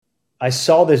I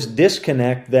saw this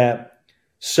disconnect that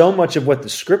so much of what the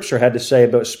scripture had to say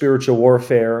about spiritual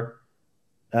warfare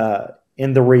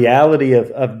in the reality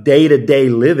of day-to-day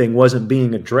living wasn't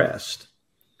being addressed.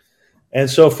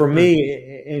 And so for me,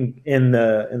 in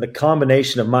the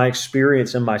combination of my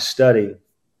experience and my study,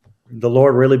 the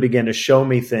Lord really began to show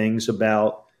me things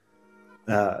about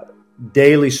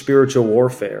daily spiritual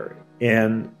warfare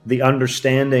and the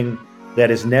understanding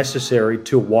that is necessary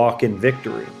to walk in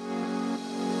victory.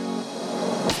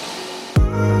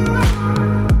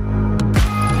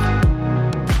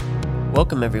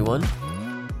 Welcome, everyone.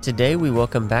 Today we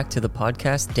welcome back to the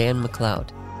podcast Dan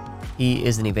MacLeod. He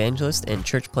is an evangelist and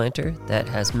church planter that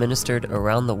has ministered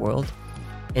around the world.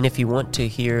 And if you want to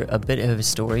hear a bit of his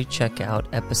story, check out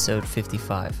episode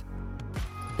 55.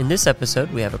 In this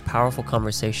episode, we have a powerful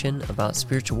conversation about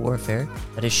spiritual warfare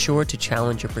that is sure to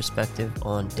challenge your perspective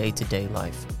on day-to-day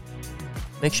life.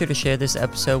 Make sure to share this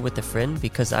episode with a friend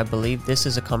because I believe this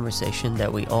is a conversation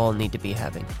that we all need to be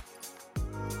having.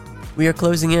 We are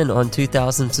closing in on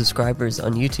 2,000 subscribers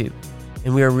on YouTube,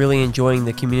 and we are really enjoying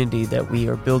the community that we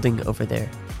are building over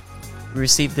there. We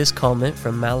received this comment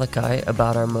from Malachi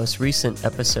about our most recent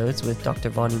episodes with Dr.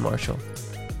 Vonnie Marshall.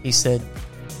 He said,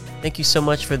 "Thank you so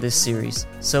much for this series.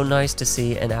 So nice to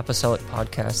see an apostolic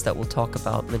podcast that will talk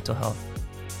about mental health."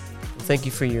 Well, thank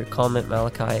you for your comment,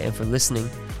 Malachi, and for listening.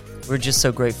 We're just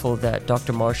so grateful that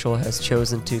Dr. Marshall has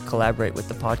chosen to collaborate with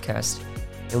the podcast,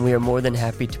 and we are more than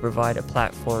happy to provide a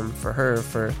platform for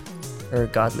her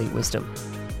godly wisdom.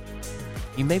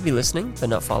 You may be listening, but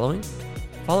not following.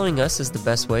 Following us is the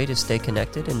best way to stay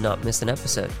connected and not miss an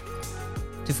episode.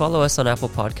 To follow us on Apple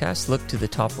Podcasts, look to the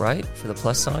top right for the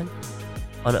plus sign.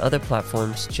 On other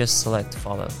platforms, just select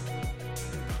follow.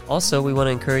 Also, we want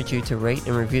to encourage you to rate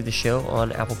and review the show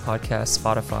on Apple Podcasts,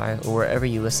 Spotify, or wherever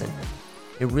you listen.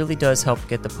 It really does help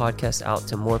get the podcast out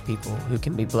to more people who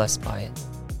can be blessed by it.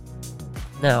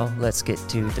 Now, let's get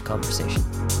to the conversation.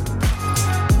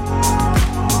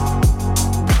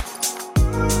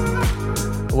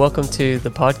 Welcome to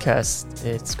the podcast.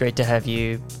 It's great to have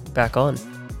you back on.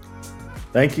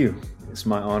 Thank you. It's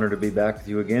my honor to be back with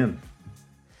you again.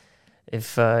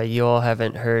 If you all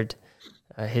haven't heard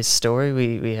his story,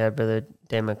 we had Brother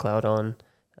Dan MacLeod on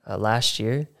last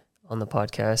year on the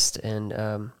podcast,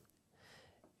 and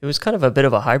it was kind of a bit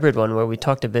of a hybrid one where we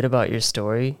talked a bit about your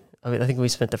story. I think we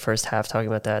spent the first half talking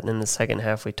about that, and then the second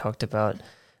half we talked about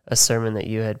a sermon that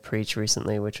you had preached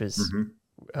recently, which was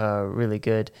really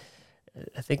good.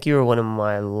 I think you were one of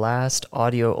my last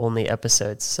audio-only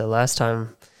episodes. So last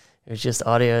time it was just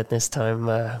audio, and this time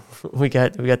we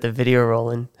got the video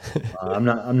rolling. I'm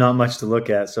not much to look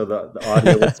at, so the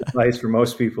audio would suffice for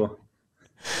most people.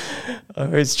 I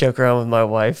always joke around with my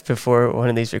wife before one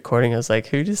of these recordings. I was like,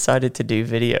 "Who decided to do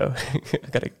video?" I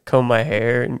got to comb my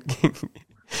hair and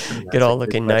get all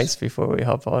looking nice before we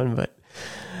hop on. But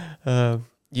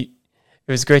it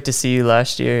was great to see you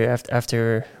last year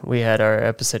after we had our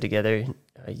episode together.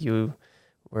 You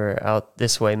were out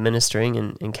this way ministering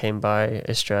and came by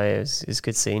Australia. It was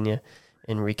good seeing you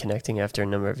and reconnecting after a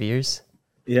number of years.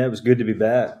 Yeah, it was good to be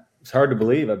back. It's hard to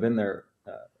believe. I've been there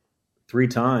 3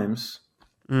 times.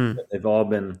 They've all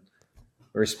been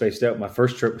very spaced out. My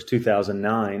first trip was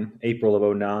 2009, April of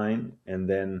 2009, and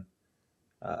then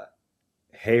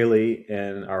Haley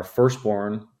and our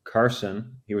firstborn,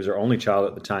 Carson, he was our only child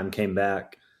at the time, came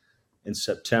back in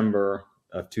September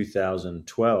of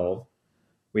 2012.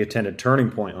 We attended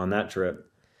Turning Point on that trip.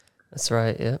 That's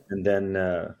right, yeah. And then,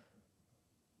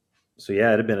 so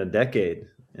yeah, it had been a decade.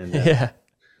 And yeah.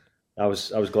 I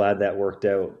was glad that worked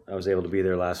out. I was able to be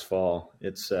there last fall.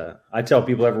 It's I tell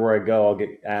people everywhere I go, I'll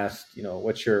get asked,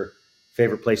 what's your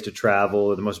favorite place to travel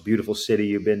or the most beautiful city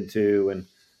you've been to? And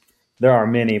there are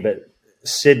many, but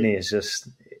Sydney is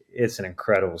it's an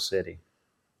incredible city.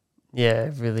 Yeah,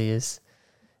 it really is.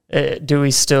 Are we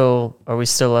still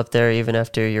up there even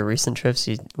after your recent trips?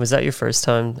 Was that your first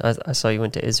time? I saw you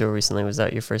went to Israel recently. Was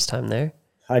that your first time there?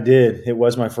 I did. It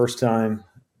was my first time.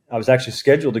 I was actually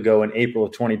scheduled to go in April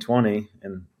of 2020,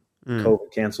 and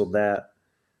COVID canceled that.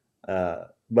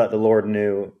 But the Lord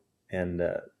knew, and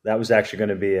that was actually going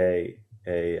to be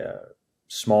a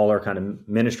smaller kind of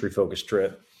ministry-focused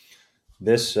trip.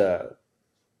 This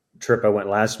trip I went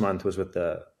last month was with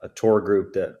a tour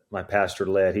group that my pastor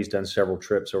led. He's done several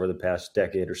trips over the past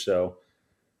decade or so.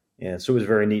 And so it was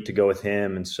very neat to go with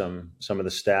him and some of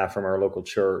the staff from our local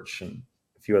church and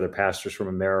a few other pastors from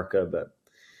America. But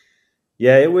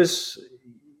yeah, it was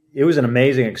an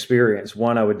amazing experience.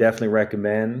 One I would definitely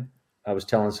recommend. I was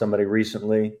telling somebody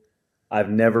recently, I've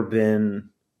never been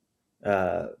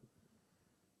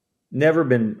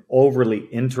overly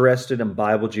interested in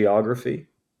Bible geography.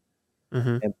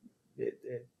 And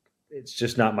it's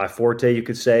just not my forte, you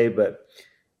could say, but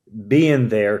being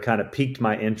there kind of piqued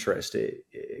my interest.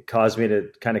 It caused me to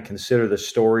kind of consider the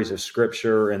stories of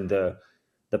Scripture and the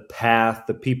path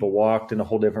the people walked in a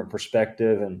whole different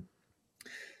perspective. And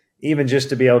even just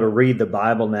to be able to read the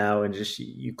Bible now and just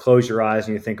you close your eyes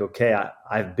and you think, okay,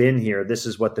 I've been here. This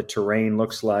is what the terrain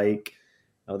looks like.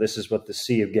 This is what the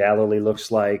Sea of Galilee looks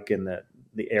like and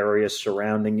the areas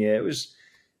surrounding it.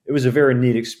 It was a very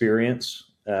neat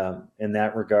experience in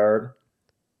that regard.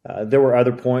 There were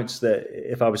other points that,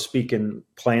 if I was speaking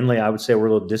plainly, I would say were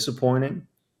a little disappointing.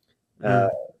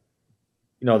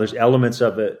 There's elements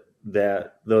of it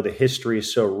that, though the history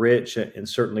is so rich and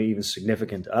certainly even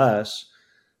significant to us,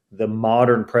 the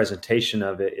modern presentation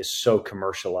of it is so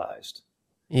commercialized.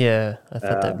 Yeah, I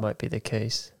thought that might be the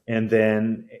case. And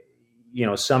then,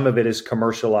 some of it is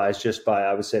commercialized just by,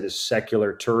 I would say, the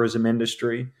secular tourism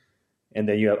industry. And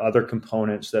then you have other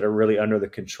components that are really under the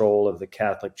control of the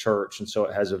Catholic Church. And so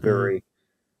it has a very,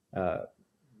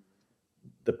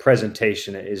 the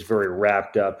presentation is very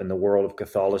wrapped up in the world of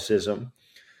Catholicism,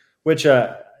 which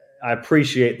I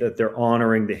appreciate that they're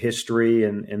honoring the history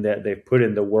and that they've put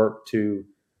in the work to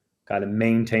kind of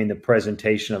maintain the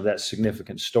presentation of that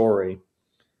significant story.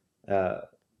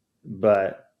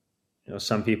 But,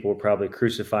 some people will probably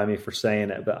crucify me for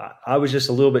saying it, but I was just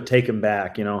a little bit taken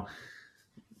back,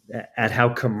 at how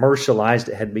commercialized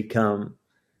it had become.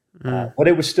 But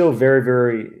it was still very,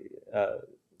 very,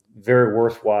 very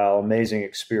worthwhile, amazing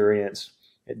experience.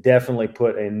 It definitely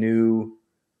put a new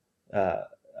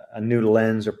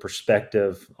lens or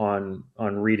perspective on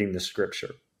reading the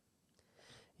Scripture.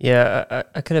 Yeah,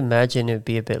 I could imagine it would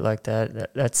be a bit like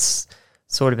that. That's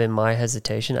sort of been my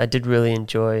hesitation. I did really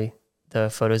enjoy the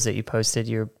photos that you posted.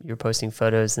 You're posting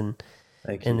photos and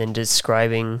then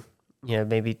describing,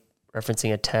 maybe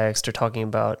referencing a text or talking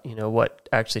about, what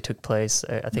actually took place.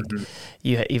 I think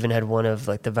you even had one of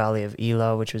like the Valley of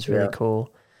Elah, which was really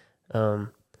cool.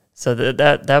 So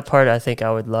that part I think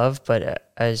I would love,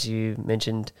 but as you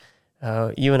mentioned,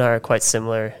 you and I are quite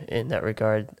similar in that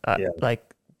regard.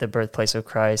 Like the birthplace of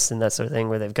Christ and that sort of thing,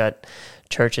 where they've got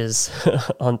churches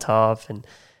on top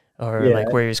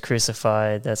like where he was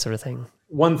crucified, that sort of thing.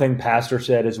 One thing Pastor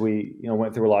said as we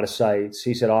went through a lot of sites,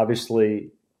 he said, obviously,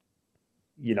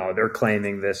 they're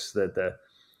claiming this, that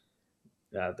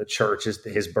the church is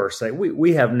his birth site.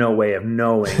 We have no way of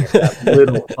knowing if that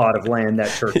little plot of land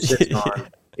that church sits on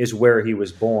is where he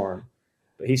was born.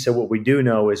 But he said, what we do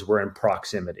know is we're in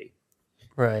proximity.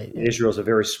 Right. Israel's a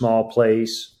very small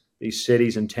place. These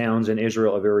cities and towns in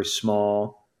Israel are very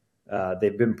small.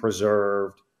 They've been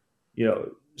preserved.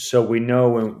 So we know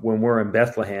when we're in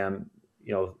Bethlehem,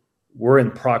 we're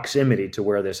in proximity to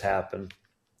where this happened.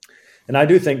 And I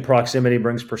do think proximity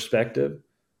brings perspective.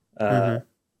 I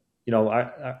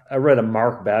read a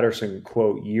Mark Batterson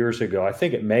quote years ago. I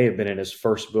think it may have been in his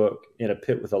first book, In a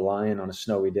Pit with a Lion on a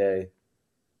Snowy Day,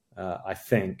 I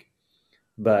think.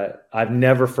 But I've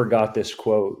never forgot this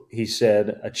quote. He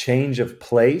said, a change of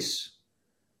place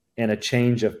and a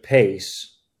change of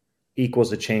pace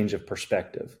equals a change of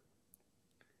perspective.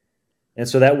 And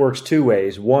so that works two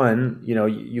ways. One,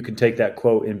 you can take that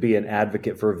quote and be an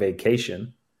advocate for a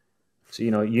vacation. So,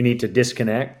 you need to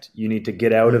disconnect. You need to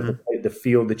get out of the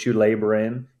field that you labor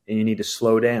in, and you need to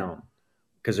slow down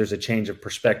because there's a change of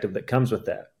perspective that comes with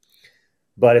that.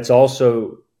 But it's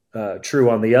also true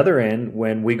on the other end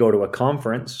when we go to a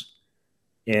conference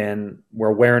and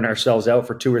we're wearing ourselves out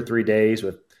for 2 or 3 days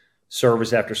with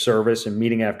service after service and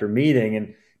meeting after meeting.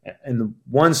 And in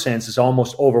one sense, it's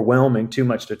almost overwhelming, too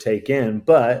much to take in.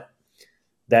 But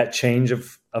that change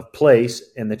of place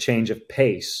and the change of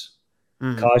pace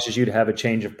causes you to have a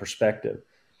change of perspective.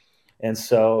 And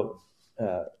so,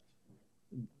 that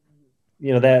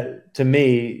to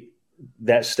me,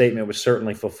 that statement was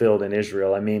certainly fulfilled in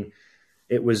Israel. I mean,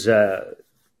 it was a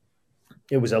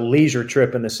leisure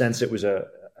trip in the sense it was a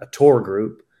tour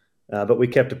group, but we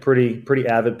kept a pretty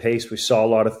avid pace. We saw a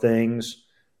lot of things.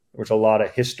 There was a lot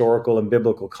of historical and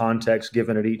biblical context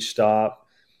given at each stop.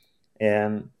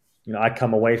 And, I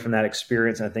come away from that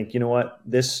experience and I think, you know what,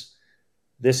 this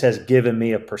has given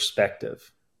me a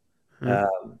perspective.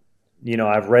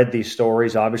 I've read these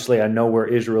stories. Obviously, I know where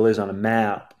Israel is on a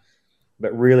map,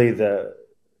 but really the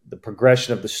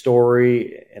progression of the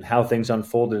story and how things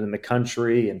unfolded in the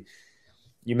country. And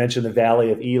you mentioned the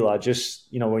Valley of Elah. Just,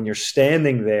 when you're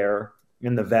standing there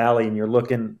in the valley and you're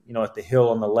looking, at the hill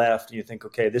on the left, and you think,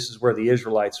 okay, this is where the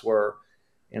Israelites were,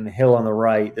 and the hill on the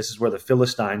right, this is where the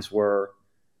Philistines were.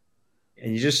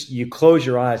 And you close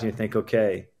your eyes and you think,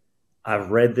 okay,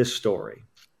 I've read this story.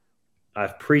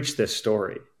 I've preached this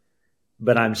story,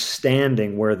 but I'm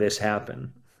standing where this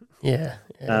happened. Yeah.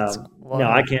 It's Now,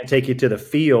 I wild. can't take you to the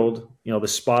field, the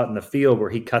spot in the field where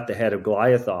he cut the head of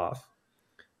Goliath off,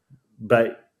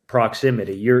 but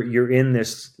proximity. You're in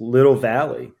this little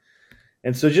valley,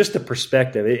 and so just the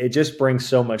perspective, it just brings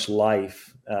so much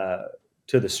life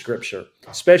to the scripture,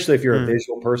 especially if you're a Mm,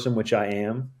 visual person, which I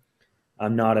am.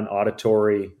 I'm not an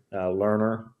auditory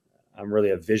learner. I'm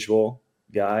really a visual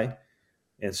guy,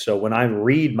 and so when I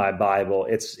read my Bible,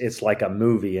 it's like a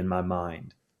movie in my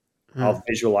mind. mm. I'll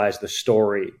visualize the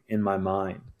story in my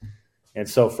mind. And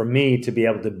so for me to be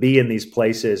able to be in these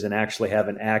places and actually have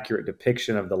an accurate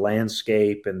depiction of the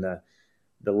landscape and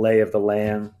the lay of the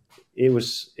land, it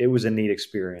was a neat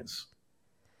experience.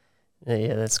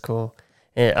 Yeah, that's cool.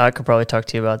 And I could probably talk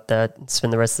to you about that,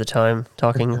 spend the rest of the time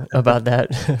talking about that,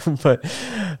 but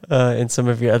in some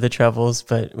of your other travels.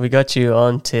 But we got you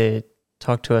on to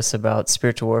talk to us about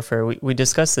spiritual warfare. We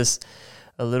discussed this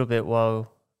a little bit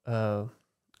while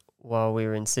we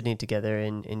were in Sydney together,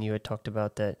 and you had talked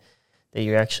about that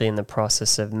you're actually in the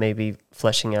process of maybe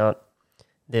fleshing out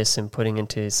this and putting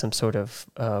into some sort of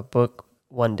book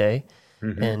one day.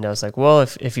 Mm-hmm. And I was like, well,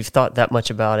 if you've thought that much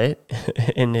about it,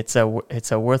 and it's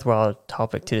a worthwhile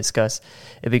topic to discuss,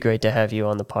 it'd be great to have you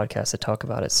on the podcast to talk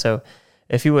about it. So,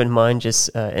 if you wouldn't mind just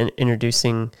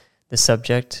introducing the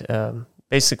subject,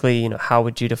 basically, how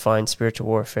would you define spiritual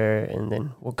warfare, and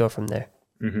then we'll go from there.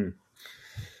 Mm-hmm.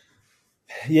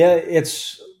 Yeah,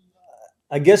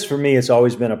 I guess for me, it's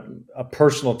always been a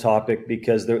personal topic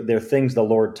because there are things the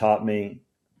Lord taught me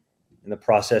in the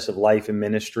process of life and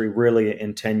ministry, really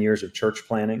in 10 years of church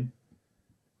planning.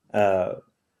 Uh,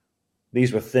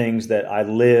 these were things that I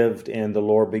lived and the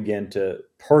Lord began to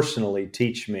personally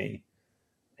teach me.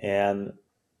 And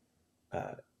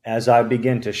uh, as I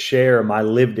began to share my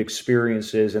lived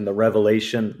experiences and the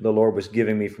revelation the Lord was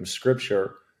giving me from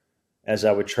Scripture as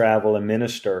I would travel and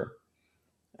minister,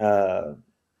 uh,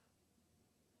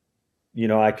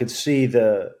 I could see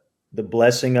the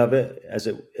blessing of it as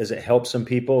it helped some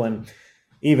people. And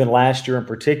even last year in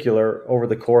particular, over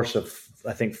the course of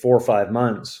I think 4 or 5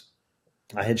 months,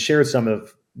 I had shared some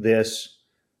of this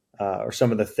or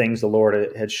some of the things the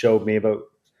Lord had showed me about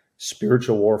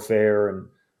spiritual warfare, and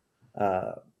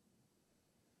uh,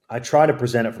 I try to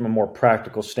present it from a more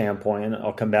practical standpoint, and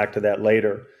I'll come back to that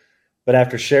later. But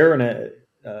after sharing it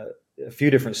a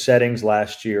few different settings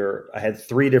last year, I had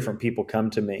 3 different people come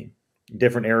to me,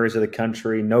 different areas of the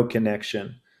country, no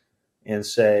connection, and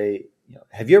say,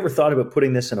 have you ever thought about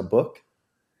putting this in a book?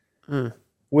 Mm.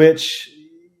 Which,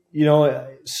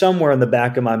 somewhere in the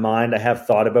back of my mind, I have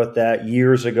thought about that.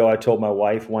 Years ago, I told my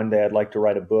wife one day I'd like to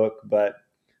write a book, but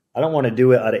I don't want to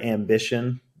do it out of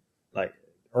ambition, like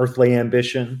earthly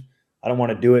ambition. I don't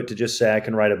want to do it to just say I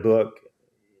can write a book.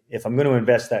 If I'm going to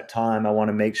invest that time, I want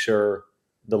to make sure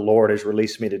the Lord has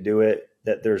released me to do it,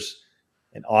 that there's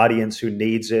an audience who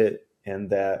needs it, and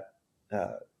that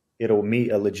it'll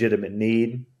meet a legitimate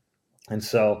need. And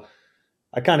so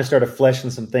I kind of started fleshing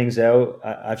some things out.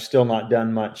 I've still not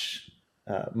done much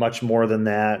more than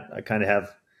that. I kind of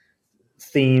have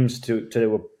themes to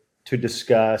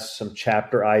discuss, some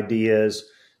chapter ideas,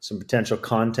 some potential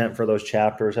content for those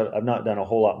chapters. I've not done a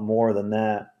whole lot more than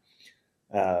that.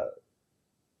 Uh,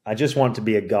 I just want it to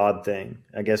be a God thing,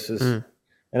 I guess. Mm.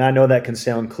 And I know that can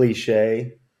sound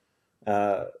cliche,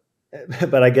 uh,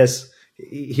 but I guess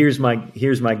here's my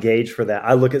gauge for that.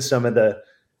 I look at some of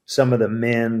the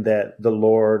men that the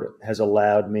Lord has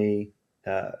allowed me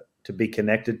to be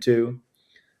connected to,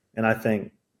 and I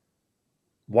think,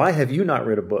 why have you not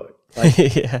read a book?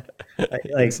 Yeah, Like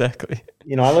exactly.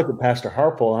 I look at Pastor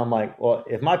Harpole and I'm like, well,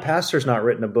 if my pastor's not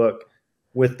written a book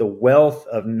with the wealth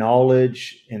of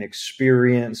knowledge and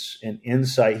experience and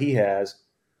insight he has,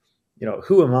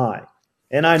 who am I?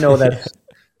 And I know Yeah.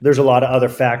 there's a lot of other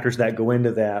factors that go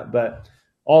into that, but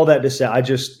all that to say,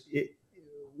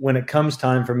 when it comes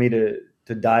time for me to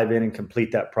dive in and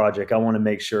complete that project, I want to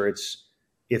make sure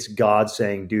it's God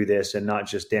saying do this, and not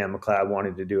just Dan MacLeod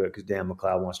wanting to do it because Dan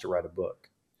MacLeod wants to write a book.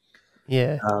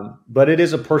 Yeah. But it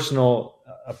is a personal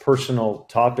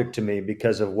topic to me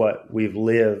because of what we've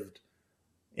lived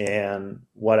and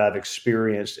what I've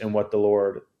experienced and what the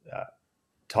Lord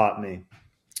taught me.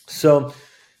 So,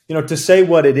 to say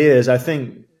what it is, I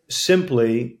think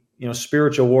simply,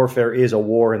 spiritual warfare is a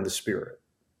war in the spirit.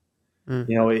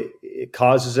 Mm. It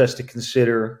causes us to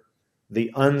consider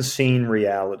the unseen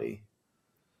reality.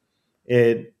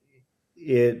 It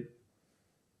it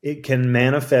it can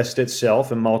manifest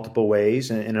itself in multiple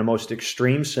ways. In a most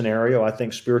extreme scenario, I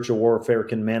think spiritual warfare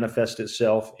can manifest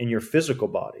itself in your physical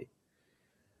body.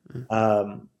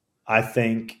 Mm. I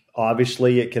think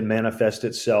obviously it can manifest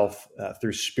itself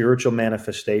through spiritual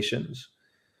manifestations.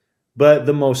 But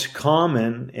the most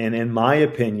common, and in my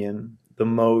opinion, the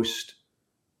most,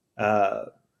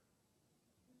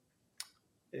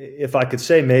 if I could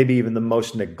say maybe even the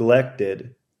most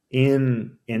neglected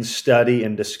in study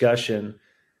and discussion,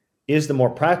 is the more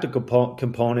practical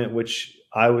component, which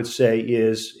I would say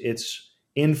is its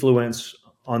influence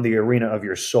on the arena of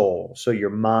your soul. So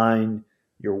your mind,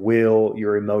 your will,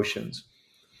 your emotions.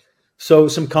 So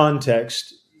some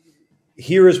context.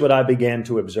 Here is what I began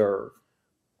to observe.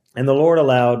 And the Lord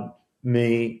allowed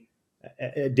me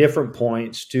at different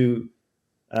points to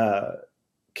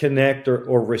connect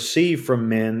or receive from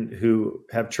men who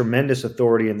have tremendous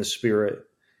authority in the Spirit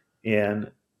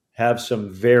and have some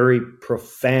very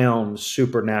profound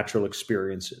supernatural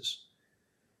experiences.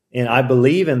 And I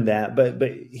believe in that. But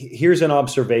here's an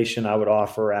observation I would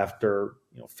offer after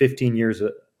 15 years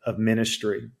of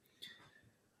ministry.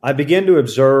 I began to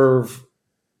observe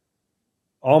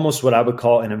almost what I would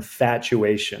call an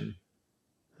infatuation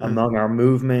among our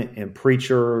movement and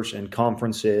preachers and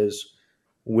conferences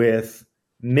with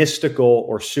mystical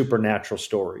or supernatural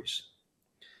stories.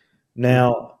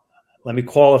 Now, let me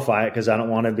qualify it because I don't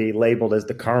want to be labeled as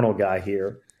the carnal guy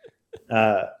here.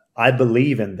 I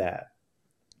believe in that.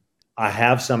 I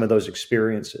have some of those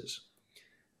experiences.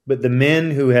 But the men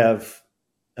who have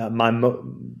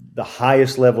the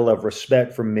highest level of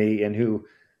respect from me and who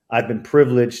I've been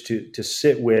privileged to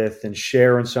sit with and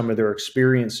share in some of their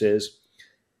experiences,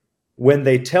 when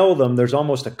they tell them, there's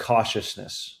almost a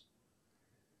cautiousness.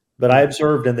 But I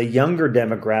observed in the younger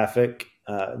demographic,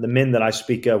 the men that I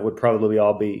speak of would probably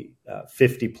all be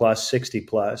 50 plus, 60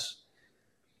 plus.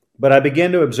 But I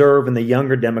began to observe in the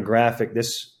younger demographic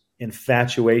this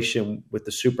infatuation with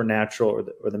the supernatural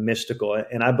or the mystical.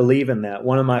 And I believe in that.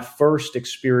 One of my first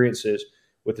experiences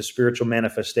with the spiritual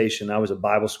manifestation, I was a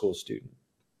Bible school student.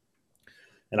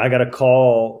 And I got a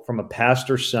call from a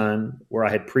pastor's son where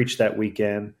I had preached that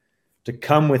weekend to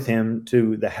come with him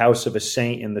to the house of a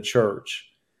saint in the church.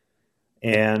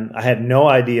 And I had no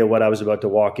idea what I was about to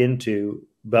walk into.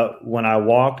 But when I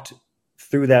walked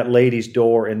through that lady's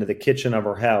door into the kitchen of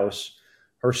her house,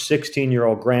 her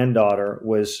 16-year-old granddaughter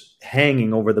was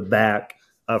hanging over the back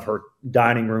of her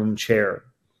dining room chair.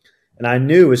 And I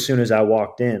knew as soon as I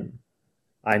walked in,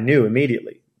 I knew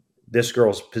immediately this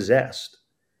girl's possessed.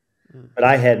 But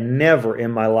I had never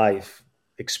in my life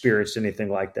experienced anything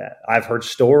like that. I've heard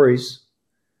stories,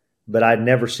 but I'd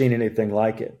never seen anything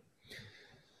like it.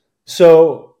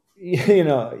 So,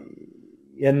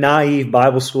 a naive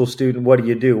Bible school student, what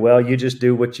do? Well, you just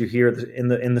do what you hear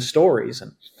in the stories.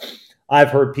 And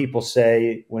I've heard people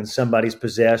say when somebody's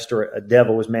possessed or a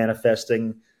devil was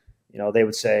manifesting, they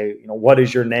would say, what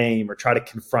is your name? Or try to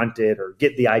confront it or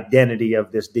get the identity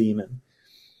of this demon.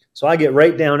 So I get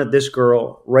right down at this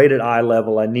girl, right at eye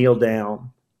level. I kneel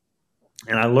down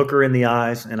and I look her in the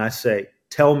eyes and I say,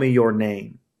 tell me your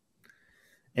name.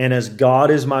 And as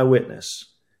God is my witness,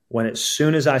 as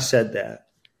soon as I said that,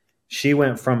 she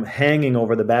went from hanging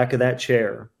over the back of that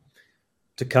chair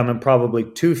to coming probably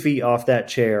 2 feet off that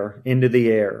chair into the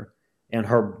air, and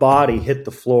her body hit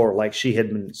the floor like she had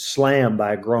been slammed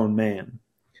by a grown man.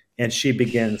 And she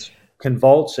begins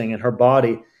convulsing, and her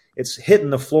body, it's hitting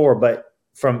the floor, but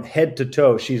from head to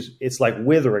toe, it's like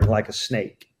withering like a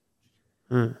snake.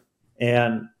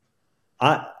 And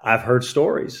I've heard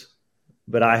stories,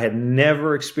 but I had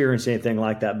never experienced anything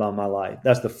like that by my life.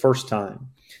 That's the first time.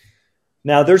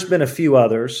 Now, there's been a few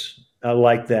others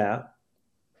like that,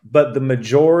 but the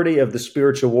majority of the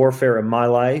spiritual warfare in my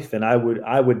life, and I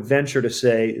would venture to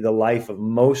say the life of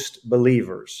most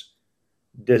believers,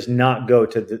 does not go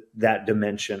to that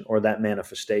dimension or that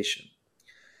manifestation.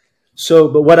 So,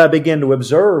 but what I began to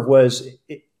observe was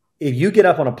if you get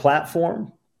up on a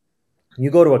platform, you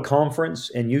go to a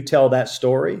conference and you tell that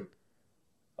story,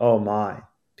 oh my,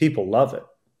 people love it.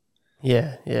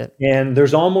 Yeah, yeah. And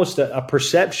there's almost a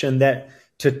perception that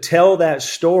to tell that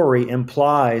story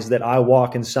implies that I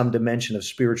walk in some dimension of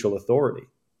spiritual authority.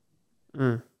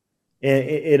 And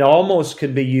it almost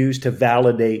could be used to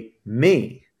validate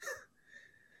me.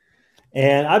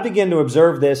 And I began to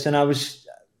observe this, and I was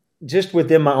just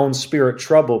within my own spirit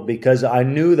troubled because I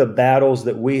knew the battles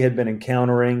that we had been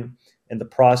encountering in the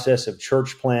process of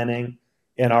church planning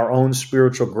and our own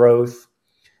spiritual growth.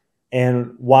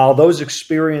 And while those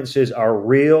experiences are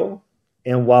real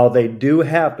and while they do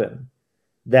happen,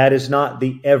 that is not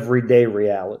the everyday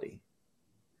reality.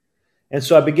 And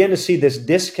so I began to see this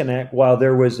disconnect. While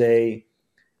there was an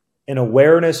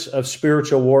awareness of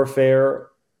spiritual warfare,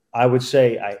 I would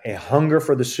say a hunger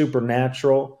for the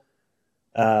supernatural,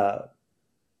 I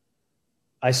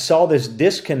saw this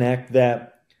disconnect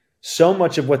that so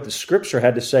much of what the scripture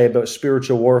had to say about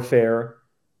spiritual warfare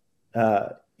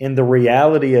and the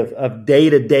reality of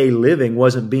day-to-day living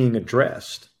wasn't being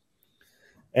addressed.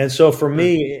 And so for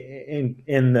me,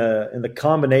 in the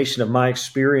combination of my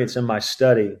experience and my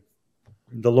study,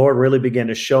 the Lord really began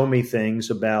to show me things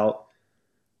about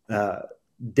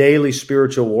daily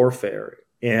spiritual warfare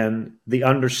and the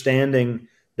understanding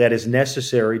that is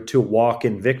necessary to walk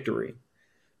in victory.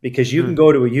 Because you can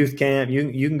go to a youth camp,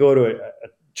 you can go to a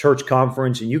church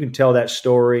conference, and you can tell that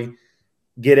story,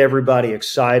 get everybody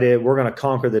excited. We're going to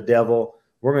conquer the devil.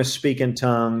 We're going to speak in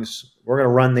tongues. We're going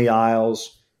to run the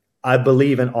aisles. I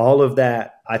believe in all of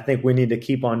that. I think we need to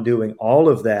keep on doing all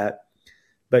of that.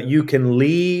 But you can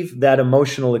leave that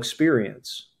emotional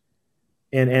experience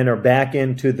and enter back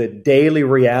into the daily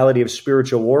reality of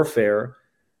spiritual warfare.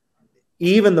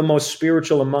 Even the most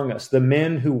spiritual among us, the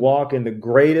men who walk in the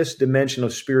greatest dimension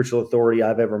of spiritual authority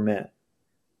I've ever met,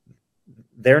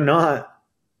 they're not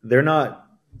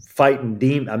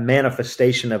fighting a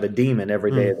manifestation of a demon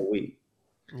every day of the week.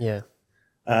 Yeah.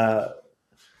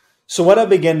 So what I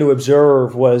began to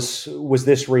observe was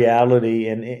this reality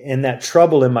and that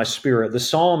trouble in my spirit. The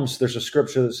Psalms, there's a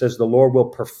scripture that says, "The Lord will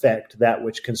perfect that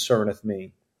which concerneth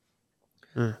me."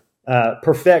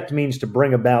 Perfect means to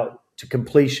bring about to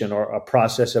completion or a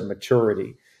process of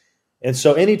maturity. And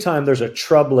so anytime there's a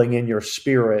troubling in your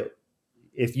spirit,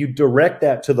 if you direct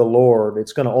that to the Lord,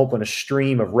 it's going to open a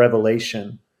stream of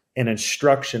revelation and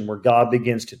instruction where God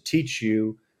begins to teach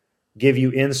you, give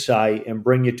you insight, and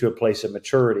bring you to a place of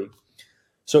maturity.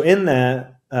 So in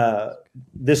that,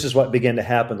 this is what began to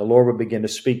happen. The Lord would begin to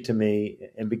speak to me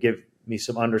and give me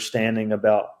some understanding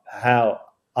about how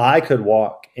I could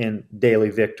walk in daily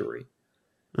victory.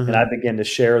 And I began to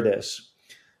share this.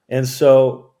 And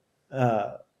so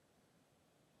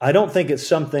I don't think it's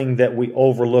something that we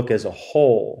overlook as a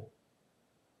whole,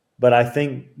 but I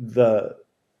think the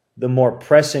more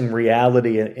pressing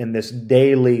reality in this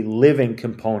daily living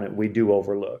component we do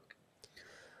overlook.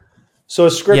 So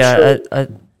a scripture... Yeah,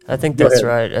 I think that's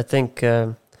right. I think,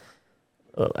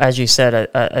 as you said,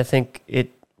 I think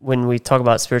when we talk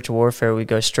about spiritual warfare, we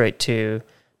go straight to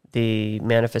the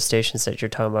manifestations that you're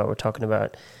talking about. We're talking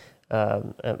about, I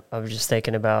was just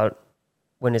thinking about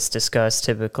when it's discussed,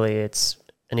 typically it's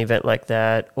an event like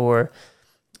that, or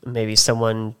maybe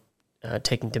someone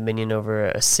taking dominion over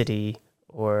a city,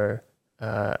 or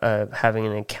having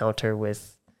an encounter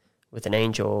with an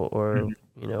angel, or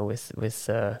with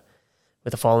a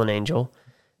fallen angel,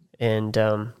 and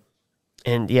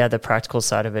yeah, the practical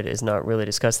side of it is not really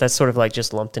discussed. That's sort of like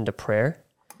just lumped into prayer.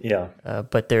 Yeah.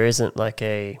 But there isn't like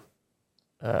an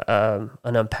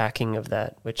unpacking of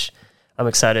that, which I'm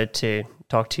excited to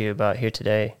talk to you about here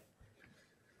today.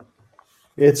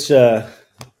 It's so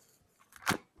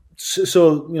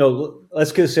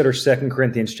let's consider 2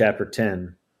 Corinthians chapter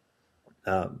 10.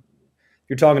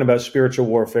 You're talking about spiritual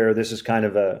warfare. This is kind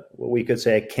of what we could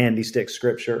say a candy stick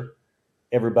scripture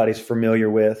everybody's familiar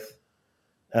with.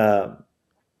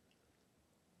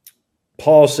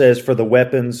 Paul says, for the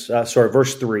weapons,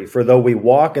 verse 3, "For though we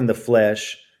walk in the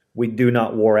flesh, we do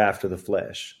not war after the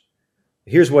flesh."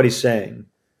 Here's what he's saying.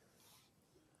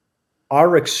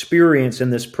 Our experience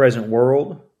in this present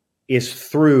world is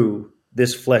through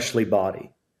this fleshly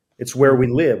body. It's where we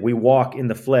live. We walk in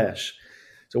the flesh.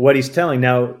 So what he's telling,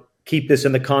 now keep this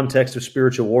in the context of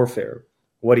spiritual warfare.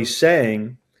 What he's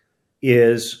saying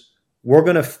is we're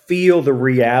going to feel the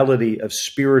reality of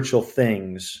spiritual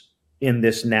things in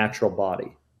this natural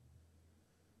body.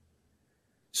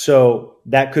 So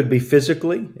that could be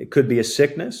physically, it could be a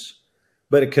sickness,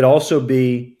 but it could also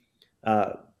be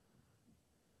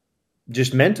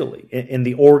just mentally, in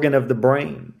the organ of the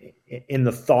brain, in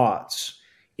the thoughts,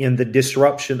 in the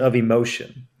disruption of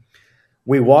emotion.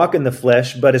 We walk in the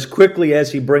flesh, but as quickly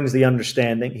as he brings the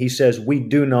understanding, he says, we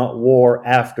do not war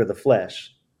after the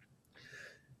flesh.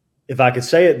 If I could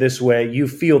say it this way, you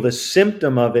feel the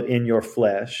symptom of it in your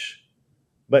flesh,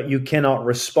 but you cannot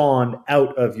respond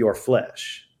out of your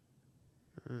flesh.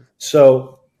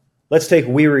 So let's take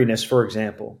weariness, for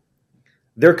example.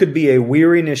 There could be a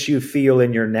weariness you feel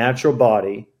in your natural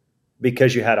body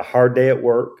because you had a hard day at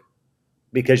work,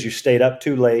 because you stayed up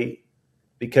too late,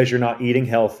 because you're not eating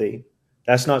healthy.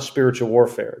 That's not spiritual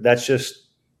warfare. That's just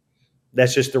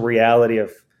the reality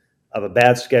of a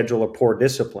bad schedule or poor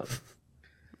discipline.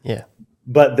 Yeah.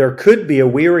 But there could be a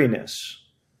weariness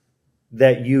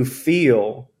that you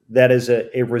feel that is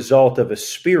a result of a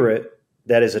spirit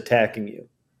that is attacking you.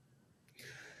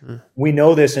 We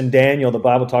know this in Daniel. The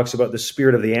Bible talks about the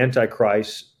spirit of the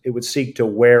Antichrist. It would seek to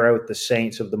wear out the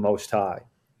saints of the Most High.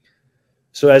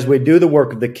 So as we do the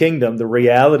work of the kingdom, the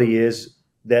reality is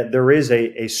that there is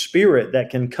a spirit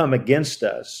that can come against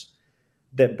us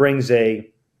that brings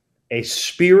a a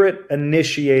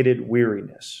spirit-initiated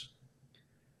weariness.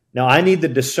 Now, I need the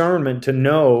discernment to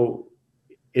know,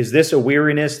 is this a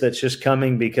weariness that's just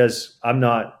coming because I'm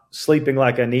not sleeping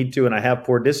like I need to and I have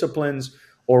poor disciplines,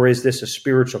 or is this a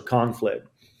spiritual conflict?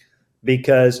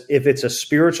 Because if it's a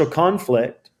spiritual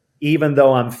conflict, even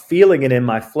though I'm feeling it in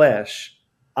my flesh,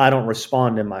 I don't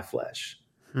respond in my flesh.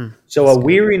 So a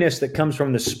weariness that comes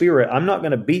from the Spirit, I'm not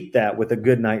going to beat that with a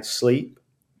good night's sleep.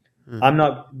 I'm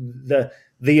not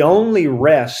the only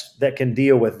rest that can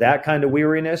deal with that kind of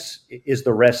weariness is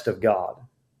the rest of God.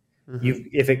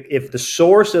 If the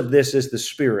source of this is the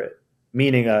Spirit,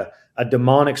 meaning a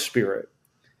demonic spirit,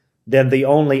 then the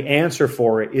only answer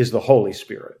for it is the Holy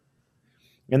Spirit.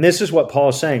 And this is what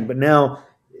Paul's saying. But now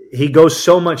he goes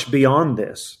so much beyond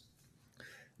this.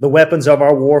 The weapons of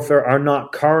our warfare are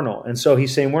not carnal. And so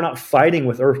he's saying we're not fighting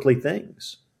with earthly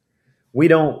things. We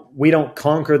don't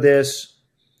conquer this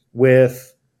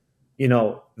with,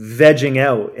 vegging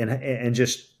out and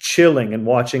just chilling and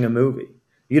watching a movie.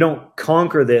 You don't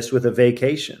conquer this with a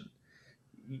vacation.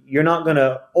 You're not going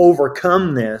to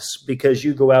overcome this because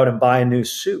you go out and buy a new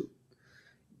suit.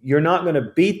 You're not going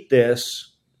to beat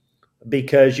this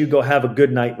because you go have a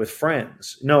good night with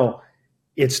friends. No,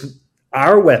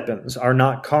 our weapons are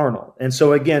not carnal. And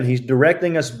so again, he's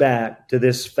directing us back to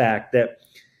this fact that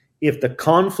if the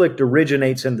conflict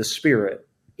originates in the Spirit,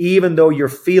 even though you're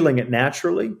feeling it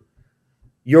naturally,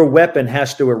 your weapon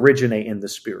has to originate in the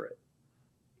Spirit.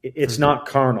 It's not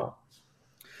carnal.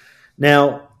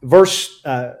 Now,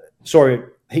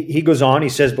 he goes on, he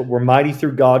says, but we're mighty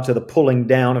through God to the pulling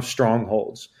down of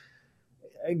strongholds.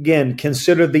 Again,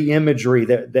 consider the imagery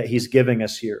that he's giving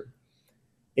us here.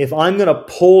 If I'm going to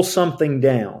pull something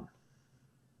down,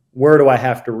 where do I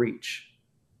have to reach?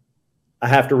 I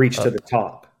have to reach to the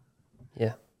top.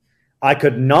 Yeah. I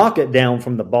could knock it down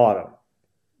from the bottom,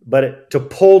 but to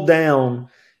pull down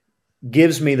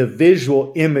gives me the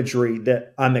visual imagery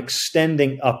that I'm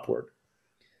extending upward.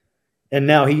 And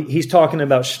now he's talking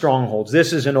about strongholds.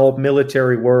 This is an old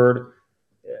military word.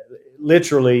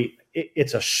 Literally,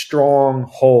 it's a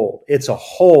stronghold. It's a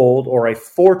hold or a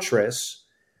fortress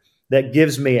that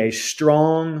gives me a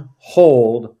strong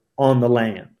hold on the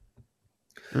land.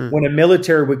 When a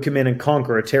military would come in and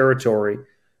conquer a territory,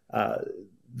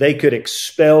 they could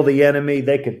expel the enemy.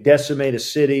 They could decimate a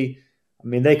city.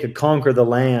 They could conquer the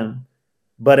land.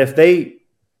 But if they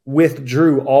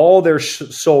withdrew all their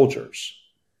soldiers,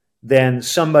 then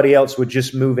somebody else would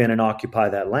just move in and occupy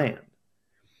that land.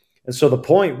 And so the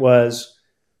point was,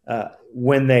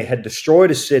 when they had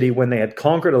destroyed a city, when they had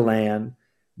conquered a land,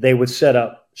 they would set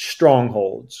up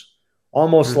strongholds,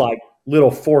 almost like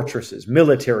little fortresses,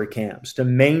 military camps, to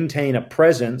maintain a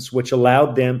presence which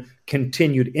allowed them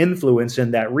continued influence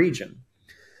in that region.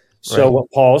 So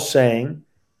what Paul's saying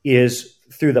is,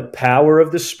 through the power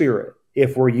of the Spirit,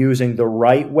 if we're using the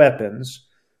right weapons,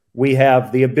 we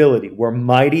have the ability, we're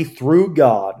mighty through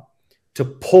God to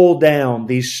pull down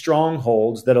these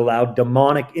strongholds that allow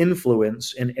demonic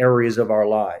influence in areas of our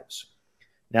lives.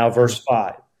 Now, verse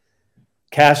 5.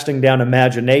 Casting down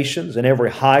imaginations and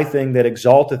every high thing that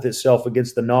exalteth itself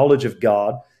against the knowledge of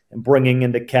God, and bringing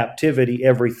into captivity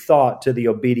every thought to the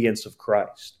obedience of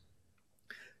Christ.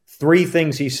 3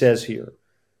 things he says here.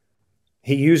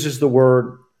 He uses the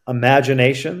word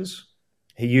imaginations,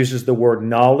 he uses the word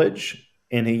knowledge,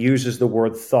 and he uses the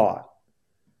word thought.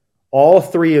 All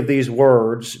 3 of these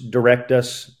words direct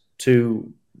us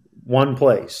to one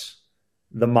place,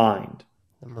 the mind.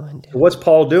 The mind. So what's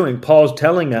Paul doing? Paul's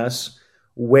telling us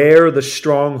where the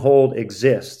stronghold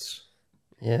exists.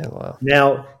 Yeah, wow.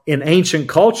 Now, in ancient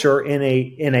culture, in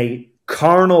a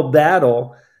carnal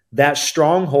battle, that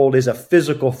stronghold is a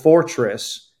physical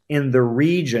fortress in the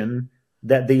region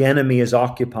that the enemy is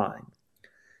occupying.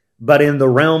 But in the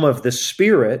realm of the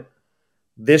Spirit,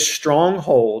 this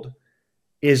stronghold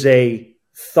is a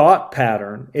thought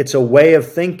pattern. It's a way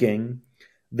of thinking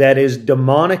that is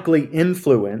demonically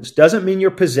influenced. Doesn't mean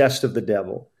you're possessed of the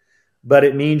devil, but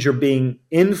it means you're being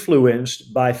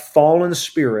influenced by fallen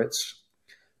spirits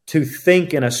to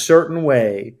think in a certain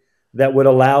way that would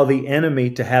allow the enemy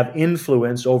to have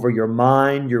influence over your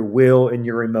mind, your will, and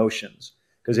your emotions.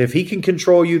 Because if he can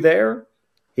control you there,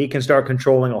 he can start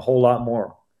controlling a whole lot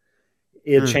more.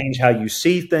 It'll change how you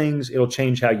see things. It'll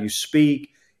change how you speak.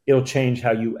 It'll change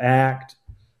how you act.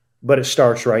 But it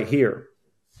starts right here.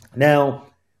 Now,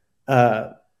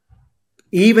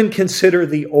 even consider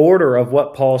the order of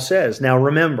what Paul says. Now,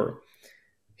 remember,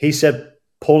 he said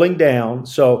pulling down.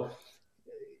 So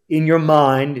in your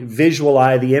mind,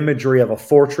 visualize the imagery of a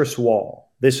fortress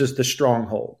wall. This is the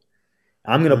stronghold.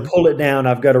 I'm going to pull it down.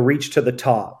 I've got to reach to the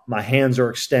top. My hands are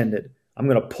extended. I'm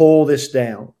going to pull this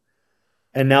down.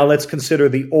 And now let's consider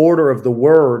the order of the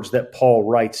words that Paul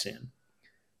writes in.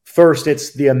 First,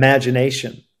 it's the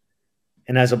imagination.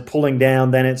 And as I'm pulling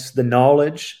down, then it's the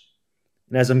knowledge.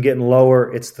 And as I'm getting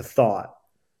lower, it's the thought.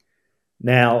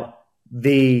 Now,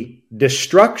 the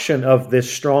destruction of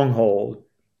this stronghold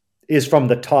is from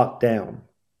the top down.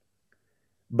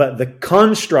 But the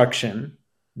construction,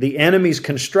 the enemy's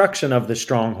construction of the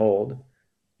stronghold,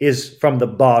 is from the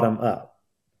bottom up.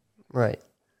 Right.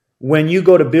 When you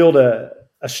go to build a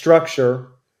structure,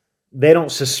 they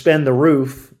don't suspend the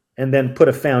roof and then put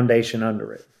a foundation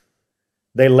under it.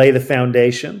 They lay the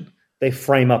foundation, they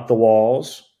frame up the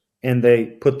walls, and they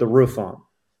put the roof on.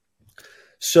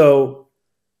 So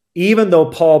even though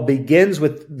Paul begins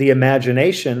with the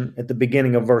imagination at the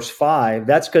beginning of verse 5,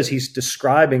 that's because he's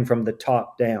describing from the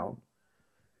top down.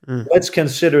 Let's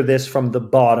consider this from the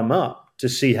bottom up to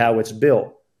see how it's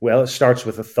built. Well, it starts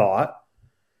with a thought.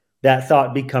 That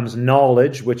thought becomes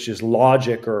knowledge, which is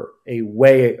logic or a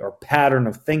way or pattern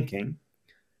of thinking,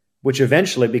 which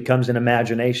eventually becomes an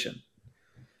imagination.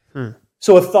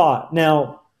 So a thought.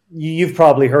 Now, you've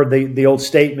probably heard the old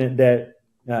statement that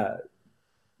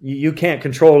you can't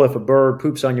control if a bird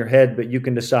poops on your head, but you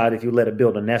can decide if you let it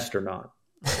build a nest or not.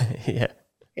 Yeah.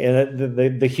 And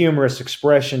the humorous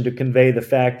expression to convey the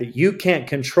fact that you can't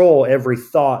control every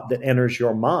thought that enters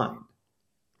your mind,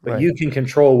 but Right. you can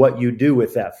control what you do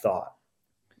with that thought.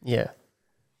 Yeah.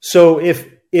 So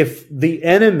if the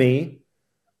enemy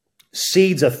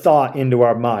seeds a thought into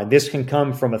our mind, this can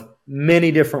come from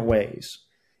many different ways.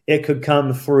 It could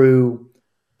come through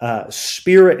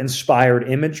spirit-inspired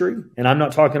imagery, and I'm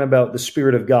not talking about the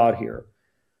Spirit of God here.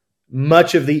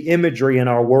 Much of the imagery in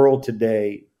our world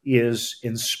today is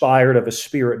inspired of a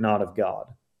spirit not of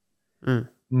God.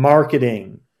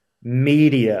 Marketing,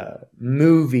 media,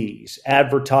 movies,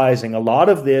 advertising, a lot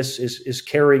of this is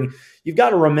carrying. You've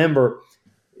got to remember,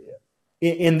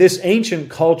 in this ancient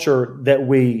culture that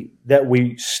we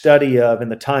study of in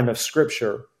the time of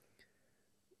Scripture,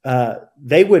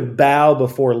 they would bow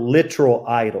before literal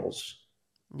idols.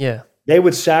 Yeah. They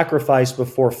would sacrifice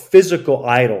before physical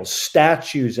idols,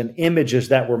 statues and images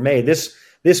that were made. This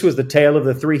was the tale of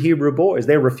the 3 Hebrew boys.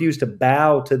 They refused to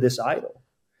bow to this idol.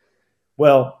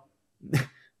 Well,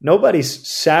 nobody's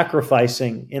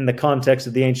sacrificing in the context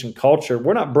of the ancient culture.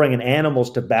 We're not bringing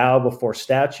animals to bow before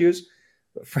statues.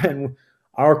 But friend,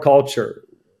 our culture,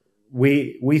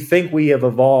 we think we have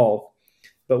evolved,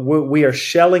 but we are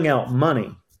shelling out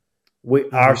money.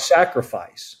 Our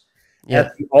sacrifice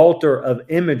at the altar of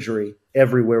imagery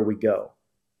everywhere we go.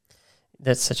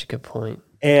 That's such a good point.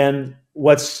 And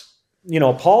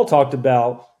Paul talked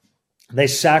about they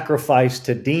sacrificed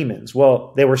to demons.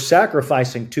 Well, they were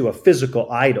sacrificing to a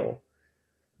physical idol,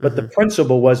 but the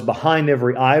principle was behind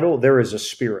every idol, there is a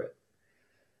spirit.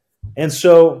 And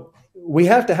so we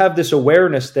have to have this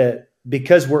awareness that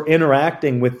because we're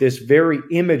interacting with this very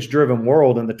image-driven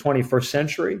world in the 21st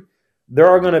century, there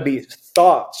are going to be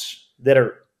thoughts that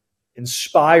are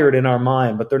inspired in our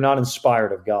mind, but they're not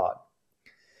inspired of God.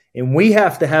 And we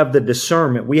have to have the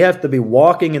discernment. We have to be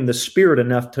walking in the Spirit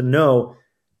enough to know,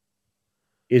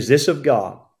 is this of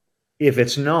God? If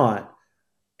it's not,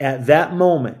 at that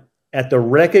moment, at the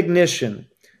recognition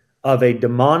of a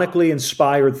demonically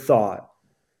inspired thought,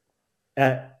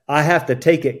 I have to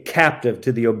take it captive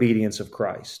to the obedience of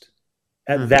Christ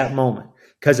at that moment.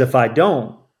 Because if I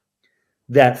don't,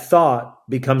 that thought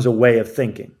becomes a way of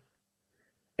thinking.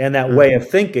 And that way of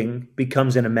thinking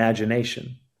becomes an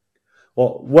imagination.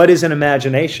 Well, what is an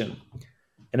imagination?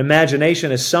 An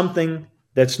imagination is something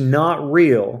that's not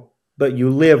real, but you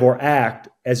live or act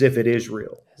as if it is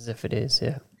real. As if it is,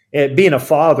 yeah. Being a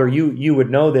father, you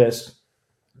would know this.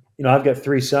 I've got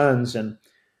 3 sons, and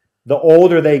the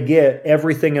older they get,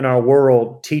 everything in our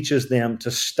world teaches them to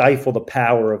stifle the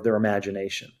power of their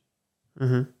imagination.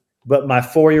 But my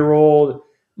 4-year-old,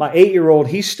 my 8-year-old,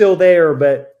 he's still there,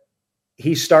 but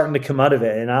he's starting to come out of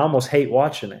it, and I almost hate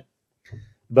watching it.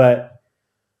 But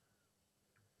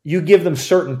you give them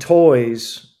certain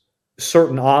toys,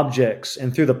 certain objects,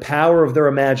 and through the power of their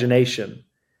imagination,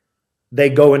 they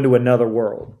go into another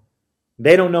world.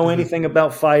 They don't know anything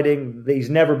about fighting. He's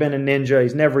never been a ninja.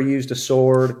 He's never used a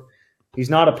sword.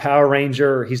 He's not a Power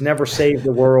Ranger. He's never saved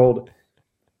the world.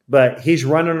 But he's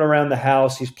running around the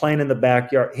house. He's playing in the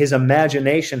backyard. His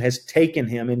imagination has taken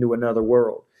him into another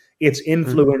world. It's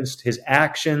influenced his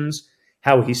actions,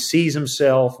 how he sees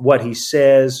himself, what he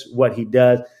says, what he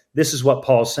does. This is what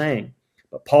Paul's saying.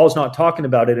 But Paul's not talking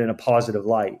about it in a positive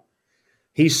light.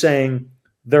 He's saying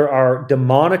there are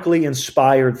demonically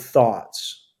inspired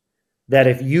thoughts that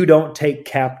if you don't take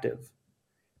captive,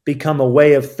 become a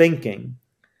way of thinking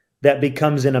that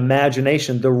becomes an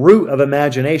imagination. The root of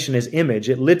imagination is image.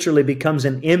 It literally becomes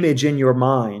an image in your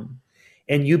mind,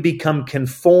 and you become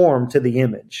conformed to the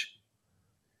image.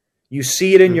 You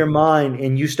see it in your mind,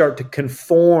 and you start to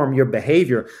conform your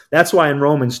behavior. That's why in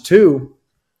Romans 2,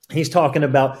 he's talking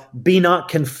about be not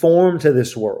conformed to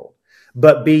this world,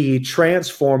 but be ye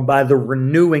transformed by the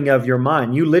renewing of your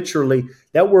mind. You literally,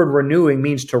 that word renewing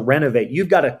means to renovate. You've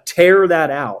got to tear that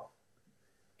out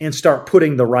and start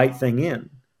putting the right thing in.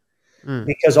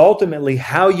 Because ultimately,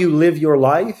 how you live your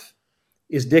life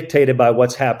is dictated by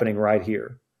what's happening right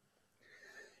here.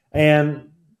 And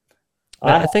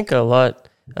I think a lot,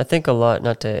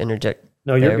 not to interject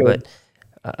no, you're there, good.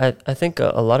 but I think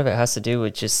a lot of it has to do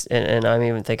with just, and I'm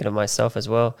even thinking of myself as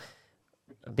well,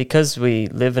 because we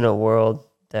live in a world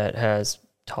that has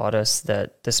taught us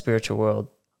that the spiritual world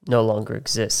no longer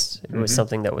exists. It was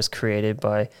something that was created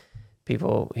by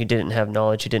people who didn't have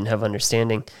knowledge, who didn't have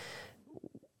understanding.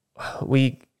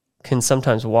 We can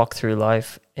sometimes walk through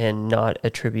life and not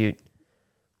attribute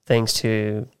things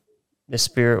to the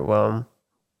spirit realm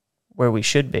where we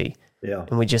should be. Yeah.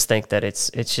 And we just think that it's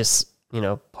just,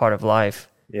 part of life.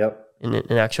 Yep.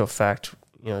 In actual fact,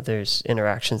 there's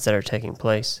interactions that are taking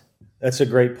place. That's a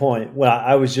great point. Well,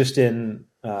 I was just in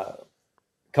a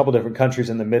couple different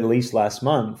countries in the Middle East last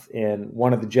month, and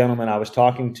one of the gentlemen I was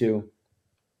talking to,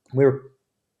 we were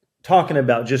talking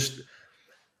about just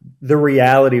the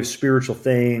reality of spiritual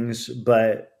things,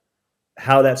 but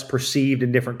how that's perceived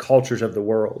in different cultures of the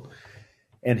world.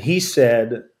 And he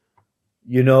said,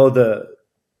 the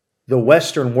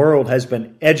Western world has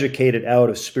been educated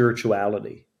out of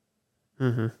spirituality.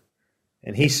 Mm-hmm.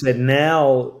 And he said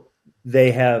now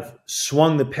they have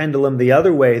swung the pendulum the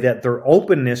other way, that their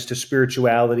openness to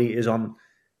spirituality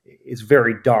is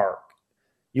very dark.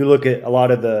 You look at a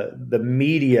lot of the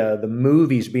media, the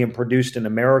movies being produced in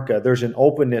America, there's an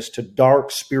openness to dark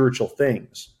spiritual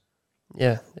things.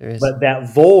 Yeah, there is. But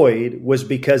that void was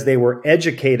because they were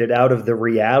educated out of the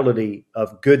reality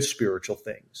of good spiritual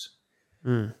things.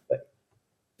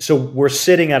 So we're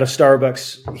sitting at a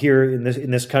Starbucks here in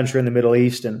this country in the Middle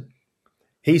East, and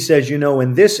he says,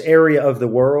 in this area of the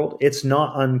world, it's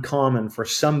not uncommon for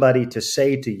somebody to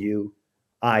say to you,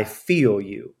 I feel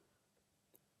you.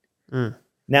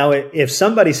 Now, if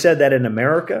somebody said that in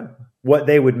America, what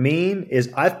they would mean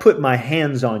is, I've put my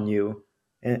hands on you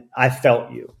and I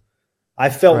felt you. I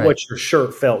felt what your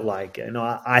shirt felt like.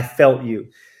 I felt you.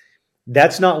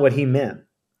 That's not what he meant.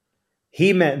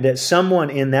 He meant that someone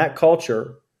in that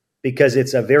culture, because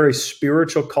it's a very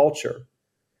spiritual culture,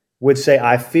 would say,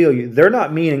 I feel you. They're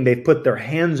not meaning they've put their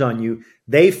hands on you.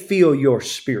 They feel your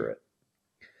spirit.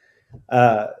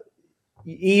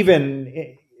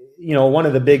 Even, one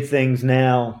of the big things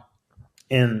now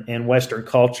in Western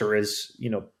culture is,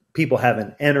 people have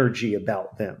an energy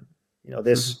about them.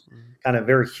 This kind of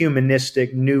very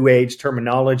humanistic New Age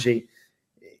terminology.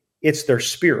 It's their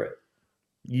spirit.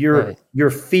 You're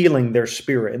feeling their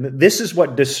spirit. And this is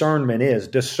what discernment is.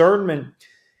 Discernment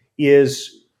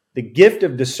is, the gift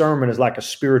of discernment is like a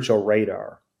spiritual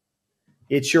radar.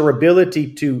 It's your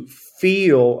ability to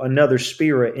feel another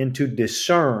spirit and to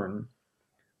discern,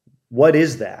 what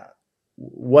is that?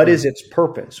 What is its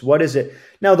purpose? What is it?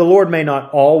 Now, the Lord may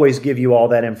not always give you all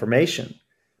that information,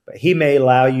 but he may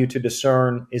allow you to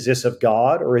discern, is this of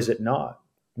God or is it not?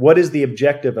 What is the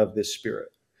objective of this spirit?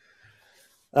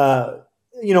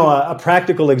 A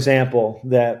practical example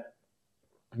that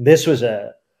this was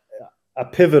a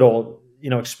pivotal,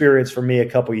 experience for me a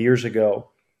couple years ago.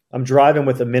 I'm driving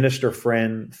with a minister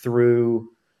friend through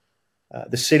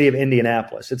the city of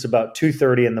Indianapolis. It's about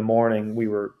 2:30 in the morning. We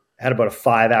had about a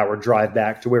 5-hour drive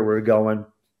back to where we were going.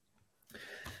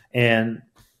 And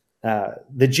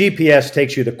the GPS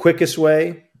takes you the quickest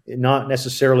way, not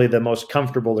necessarily the most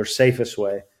comfortable or safest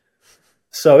way.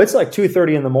 So it's like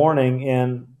 2:30 in the morning,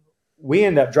 and we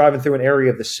end up driving through an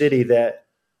area of the city that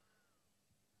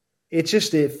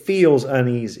it feels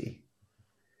uneasy.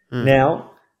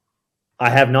 Now, I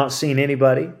have not seen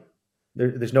anybody.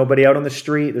 There's nobody out on the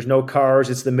street. There's no cars.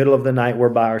 It's the middle of the night. We're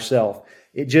by ourselves.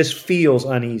 It just feels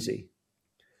uneasy.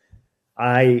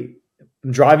 I'm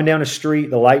driving down a street.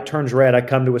 The light turns red. I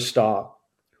come to a stop.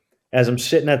 As I'm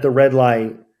sitting at the red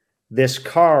light, this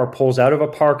car pulls out of a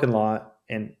parking lot,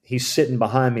 and he's sitting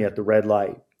behind me at the red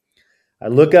light. I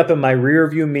look up in my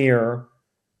rearview mirror,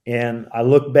 and I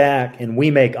look back, and we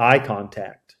make eye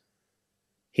contact.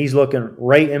 He's looking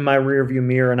right in my rearview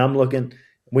mirror, and I'm looking.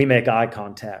 We make eye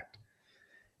contact.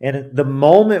 And the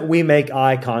moment we make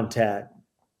eye contact,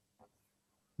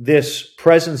 this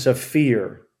presence of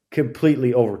fear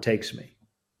completely overtakes me.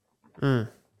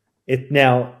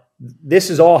 Now, this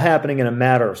is all happening in a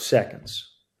matter of seconds.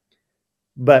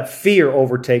 but fear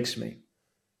overtakes me.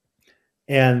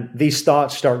 And these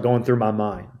thoughts start going through my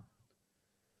mind.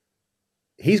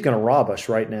 He's going to rob us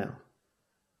right now.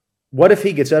 What if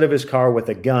he gets out of his car with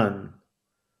a gun?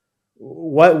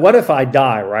 What if I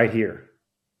die right here?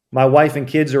 My wife and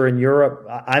kids are in Europe.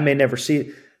 I may never see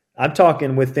it. I'm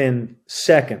talking within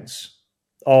seconds.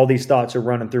 All these thoughts are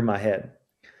running through my head.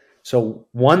 So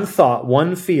one thought,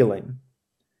 one feeling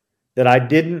that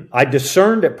I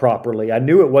discerned it properly. I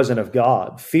knew it wasn't of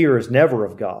God. Fear is never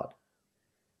of God.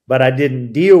 But I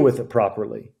didn't deal with it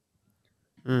properly.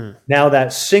 Now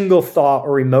that single thought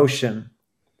or emotion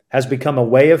has become a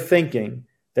way of thinking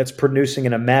that's producing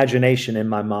an imagination in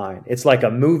my mind. It's like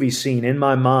a movie scene in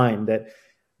my mind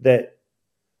that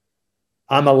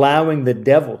I'm allowing the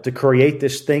devil to create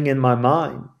this thing in my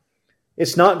mind.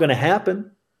 It's not going to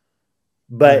happen.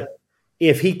 But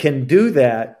if he can do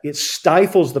that, it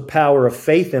stifles the power of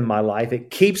faith in my life. It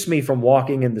keeps me from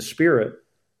walking in the Spirit.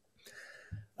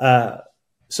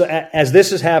 So as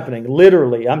this is happening,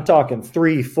 literally, I'm talking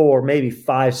 3, 4, maybe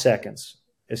 5 seconds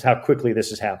is how quickly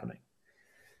this is happening.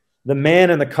 The man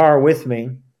in the car with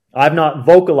me, I've not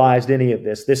vocalized any of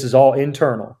this. This is all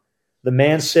internal. The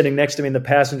man sitting next to me in the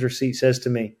passenger seat says to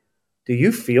me, "Do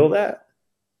you feel that?"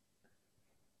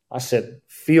 I said,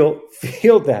 Feel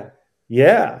that?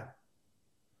 Yeah.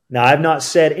 Now, I've not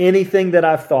said anything that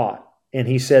I've thought. And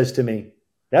he says to me,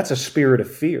 "That's a spirit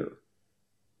of fear."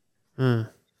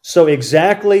 So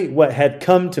exactly what had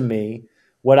come to me,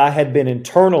 what I had been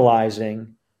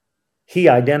internalizing, he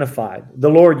identified. The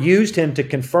Lord used him to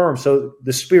confirm. So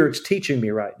the Spirit's teaching me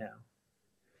right now.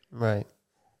 Right.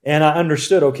 And I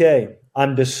understood, okay,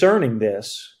 I'm discerning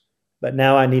this, but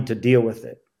now I need to deal with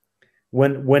it.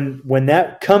 When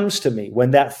that comes to me,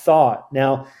 when that thought,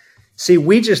 now, see,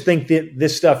 we just think that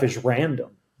this stuff is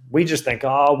random. We just think,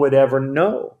 oh, whatever.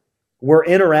 No, we're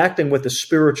interacting with the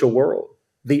spiritual world.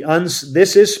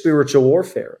 This is spiritual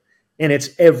warfare, and it's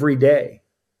every day.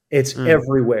 It's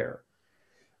everywhere.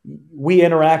 We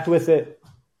interact with it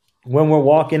when we're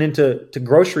walking into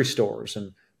grocery stores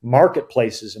and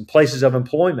marketplaces and places of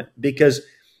employment, because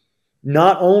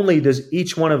not only does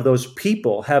each one of those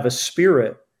people have a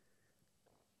spirit,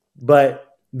 but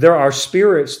there are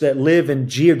spirits that live in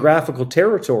geographical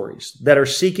territories that are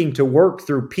seeking to work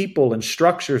through people and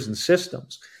structures and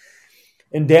systems.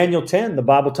 In Daniel 10, the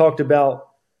Bible talked about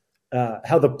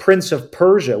how the prince of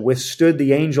Persia withstood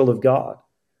the angel of God.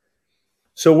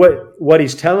 So what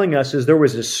he's telling us is there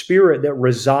was a spirit that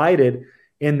resided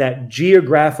in that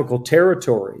geographical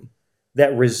territory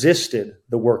that resisted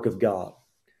the work of God.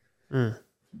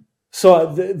 So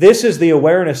this is the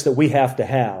awareness that we have to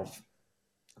have.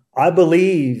 I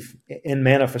believe in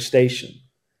manifestation,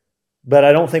 but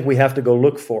I don't think we have to go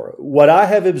look for it. What I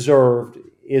have observed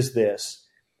is this.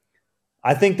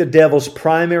 I think the devil's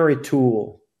primary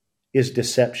tool is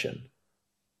deception.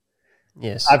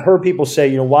 Yes. I've heard people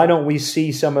say, why don't we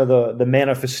see some of the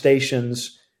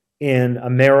manifestations in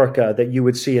America that you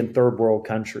would see in third world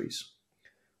countries?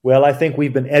 Well, I think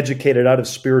we've been educated out of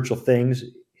spiritual things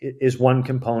is one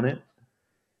component.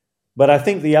 But I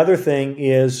think the other thing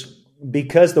is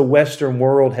because the Western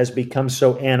world has become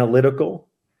so analytical,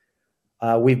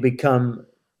 we've become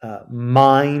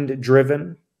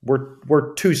mind-driven.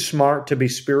 We're too smart to be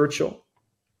spiritual.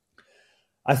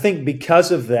 I think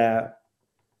because of that,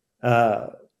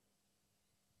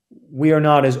 we are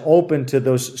not as open to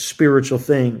those spiritual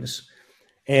things.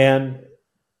 And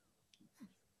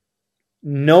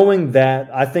knowing that,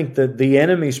 I think that the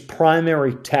enemy's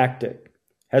primary tactic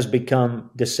has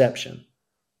become deception.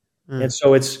 And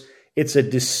so it's a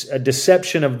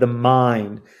deception of the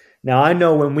mind. Now, I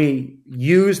know when we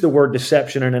use the word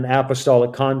deception in an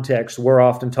apostolic context, we're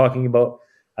often talking about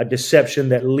a deception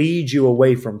that leads you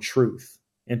away from truth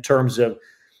in terms of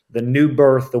the new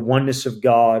birth, the oneness of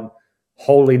God,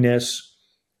 holiness.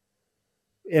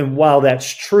 And while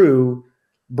that's true,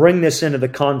 bring this into the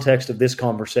context of this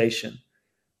conversation.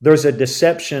 There's a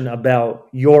deception about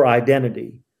your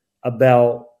identity,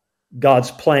 about God's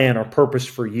plan or purpose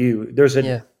for you. There's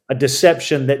a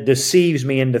deception that deceives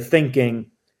me into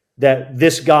thinking that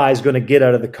this guy is going to get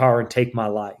out of the car and take my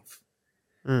life.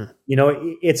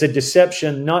 It's a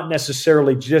deception not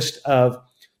necessarily just of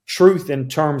truth in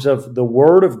terms of the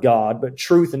Word of God, but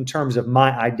truth in terms of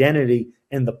my identity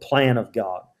and the plan of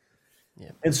God.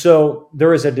 Yeah. And so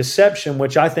there is a deception,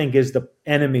 which I think is the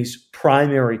enemy's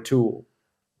primary tool.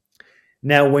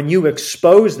 Now, when you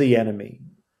expose the enemy,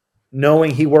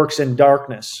 knowing he works in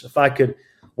darkness, if I could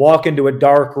walk into a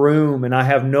dark room and I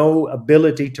have no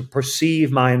ability to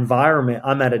perceive my environment,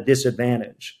 I'm at a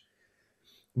disadvantage.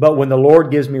 But when the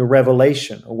Lord gives me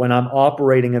revelation, or when I'm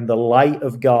operating in the light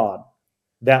of God,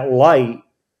 that light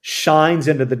shines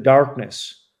into the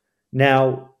darkness.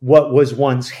 Now, what was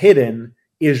once hidden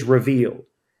is revealed.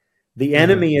 The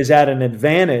enemy is at an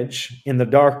advantage in the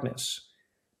darkness,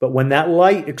 but when that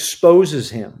light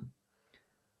exposes him,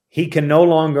 he can no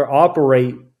longer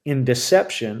operate in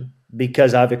deception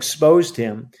because I've exposed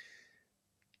him.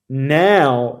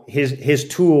 Now his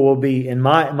tool will be, in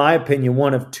my opinion,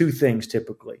 one of two things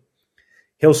typically.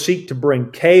 He'll seek to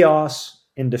bring chaos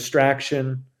and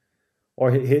distraction,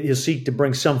 or he'll seek to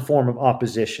bring some form of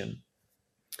opposition.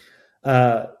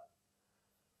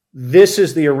 This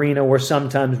is the arena where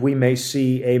sometimes we may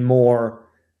see a more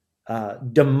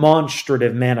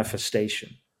demonstrative manifestation.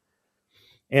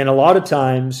 And a lot of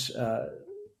times,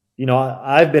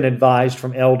 I've been advised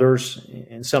from elders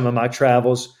in some of my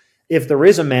travels, if there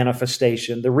is a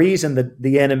manifestation, the reason that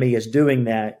the enemy is doing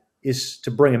that is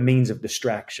to bring a means of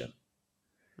distraction.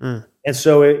 And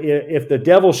so if the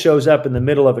devil shows up in the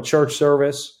middle of a church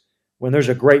service when there's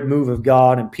a great move of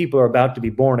God and people are about to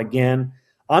be born again,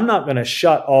 I'm not going to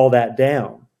shut all that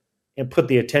down and put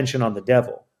the attention on the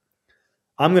devil.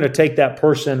 I'm going to take that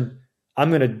person, I'm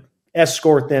going to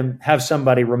escort them, have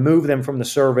somebody remove them from the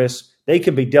service. They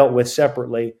can be dealt with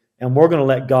separately, and we're going to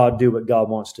let God do what God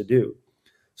wants to do.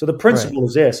 So the principle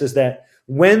is this, is that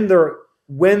when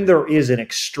there is an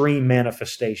extreme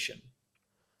manifestation,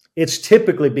 it's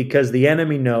typically because the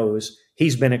enemy knows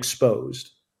he's been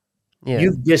exposed. Yeah.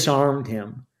 You've disarmed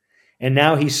him. And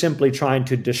now he's simply trying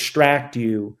to distract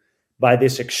you by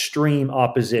this extreme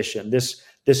opposition,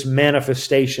 this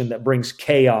manifestation that brings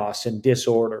chaos and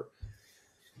disorder.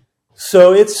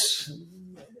 So it's,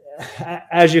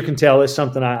 as you can tell, it's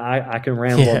something I can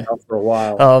ramble about for a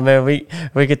while. Oh man,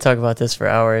 we could talk about this for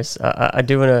hours. I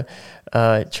do want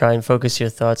to try and focus your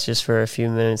thoughts just for a few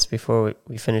minutes before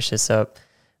we finish this up.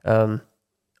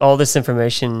 All this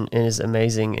information is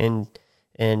amazing,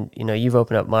 and you've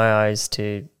opened up my eyes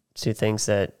to things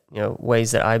that,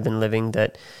 ways that I've been living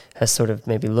that has sort of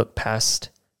maybe looked past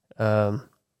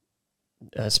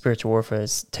spiritual warfare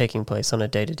that's taking place on a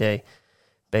day-to-day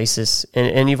basis.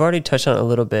 And you've already touched on it a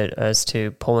little bit as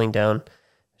to pulling down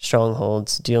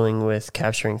strongholds, dealing with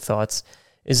capturing thoughts.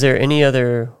 Is there any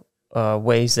other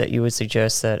ways that you would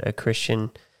suggest that a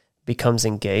Christian becomes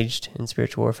engaged in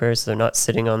spiritual warfare, so they're not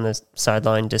sitting on the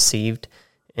sideline deceived,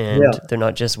 and they're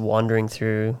not just wandering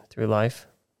through life?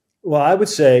 Well, I would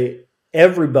say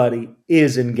everybody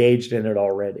is engaged in it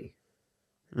already.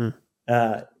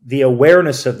 The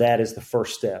awareness of that is the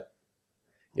first step,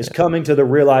 is coming to the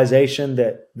realization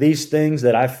that these things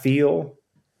that I feel,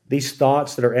 these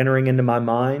thoughts that are entering into my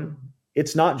mind,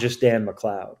 it's not just Dan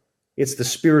MacLeod. It's the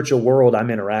spiritual world I'm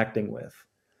interacting with.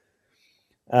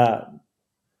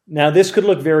 Now, this could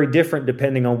look very different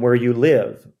depending on where you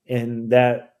live. And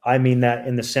that, I mean that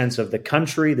in the sense of the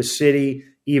country, the city,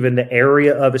 even the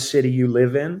area of a city you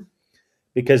live in.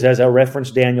 Because as I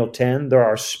referenced Daniel 10, there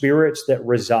are spirits that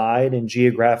reside in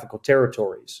geographical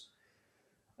territories.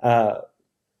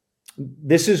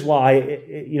 This is why,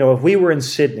 if we were in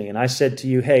Sydney and I said to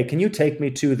you, hey, can you take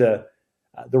me to the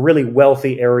really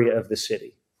wealthy area of the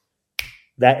city?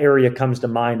 That area comes to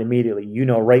mind immediately. You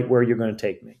know right where you're going to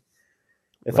take me.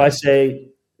 If I say,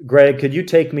 Greg, could you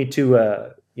take me to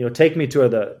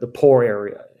the poor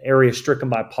area stricken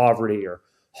by poverty or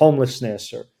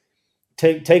homelessness, or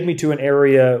take me to an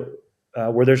area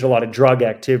where there's a lot of drug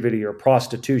activity or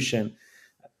prostitution.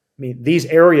 I mean, these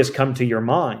areas come to your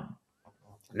mind.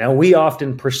 Now, we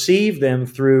often perceive them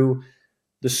through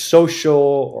the social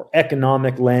or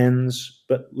economic lens,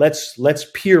 but let's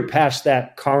peer past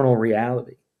that carnal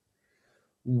reality.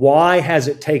 Why has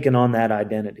it taken on that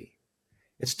identity?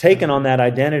 It's taken on that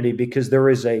identity because there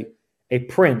is a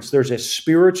prince, there's a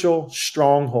spiritual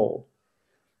stronghold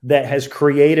that has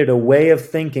created a way of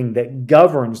thinking that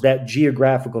governs that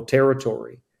geographical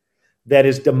territory, that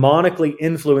is demonically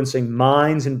influencing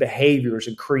minds and behaviors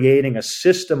and creating a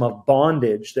system of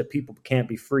bondage that people can't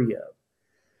be free of.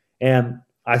 And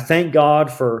I thank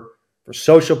God for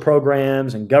social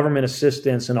programs and government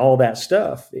assistance and all that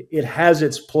stuff. It has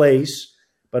its place,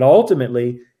 but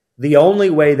ultimately, the only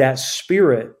way that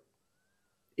spirit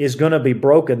is going to be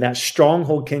broken, that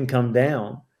stronghold can come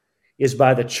down, is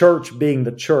by the church being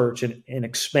the church and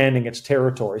expanding its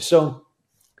territory. So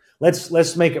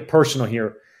let's make it personal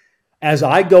here. As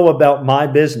I go about my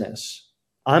business,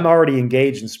 I'm already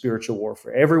engaged in spiritual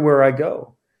warfare everywhere I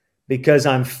go, because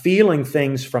I'm feeling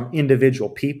things from individual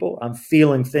people. I'm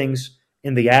feeling things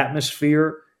in the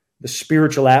atmosphere, the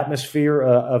spiritual atmosphere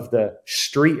of the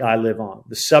street I live on,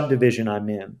 the subdivision I'm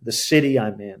in, the city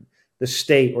I'm in, the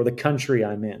state or the country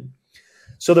I'm in.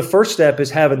 So the first step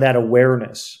is having that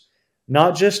awareness,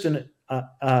 not just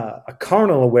a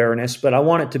carnal awareness, but I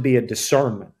want it to be a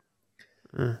discernment.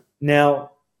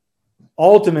 Now,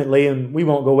 ultimately, and we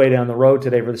won't go way down the road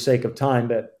today for the sake of time,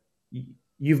 but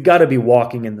you've got to be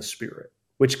walking in the Spirit,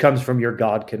 which comes from your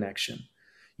God connection.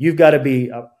 You've got to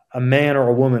be a man or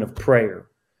a woman of prayer.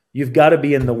 You've got to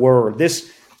be in the Word.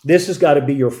 This has got to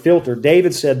be your filter.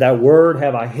 David said, "That word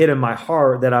have I hid in my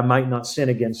heart that I might not sin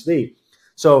against thee."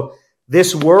 So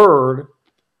this word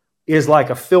is like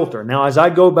a filter. Now, as I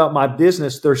go about my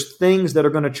business, there's things that are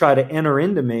going to try to enter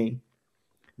into me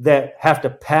that have to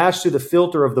pass through the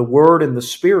filter of the Word and the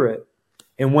Spirit.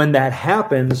 And when that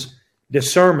happens,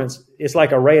 discernment, it's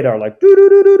like a radar, like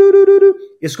doo-doo-doo-doo-doo-doo-doo.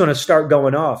 It's going to start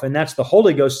going off. And that's the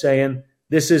Holy Ghost saying,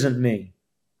 this isn't me.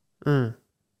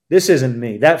 This isn't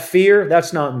me. That fear,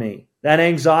 that's not me. That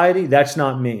anxiety, that's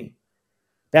not me.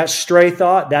 That stray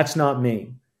thought, that's not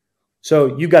me.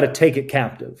 So you got to take it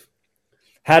captive.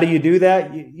 How do you do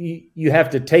that? You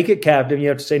have to take it captive. You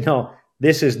have to say, no,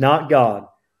 this is not God,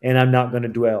 and I'm not going to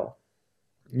dwell.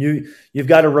 You've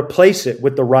got to replace it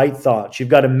with the right thoughts. You've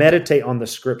got to meditate on the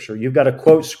Scripture. You've got to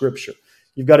quote Scripture.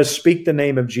 You've got to speak the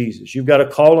name of Jesus. You've got to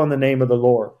call on the name of the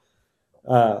Lord.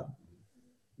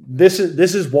 This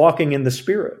is walking in the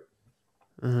Spirit.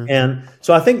 And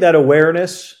so I think that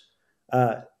awareness,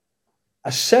 a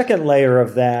second layer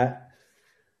of that,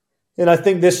 and I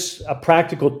think a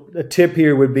practical tip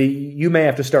here would be, you may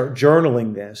have to start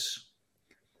journaling this.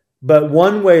 But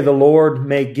one way the Lord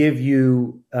may give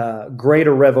you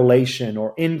greater revelation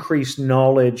or increased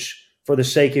knowledge for the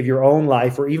sake of your own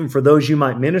life, or even for those you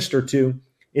might minister to,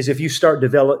 is if you start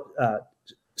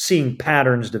seeing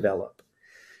patterns develop.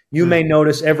 You may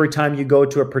notice every time you go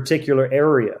to a particular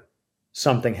area,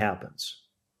 something happens.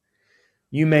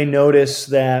 You may notice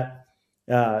that,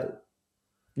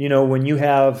 when you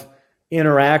have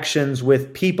interactions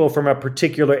with people from a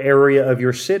particular area of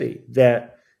your city,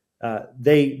 that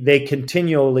they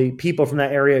continually, people from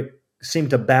that area seem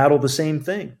to battle the same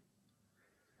thing.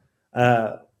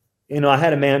 I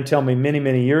had a man tell me many,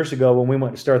 many years ago when we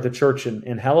went to start the church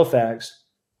in Halifax,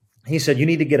 he said, you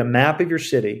need to get a map of your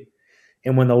city.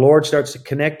 And when the Lord starts to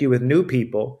connect you with new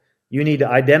people, you need to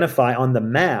identify on the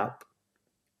map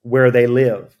where they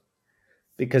live.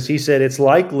 Because he said it's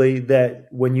likely that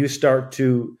when you start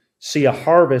to see a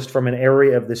harvest from an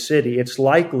area of the city, it's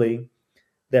likely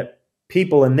that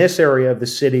people in this area of the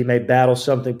city may battle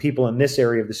something people in this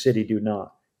area of the city do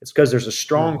not. It's because there's a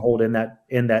stronghold in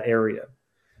that area.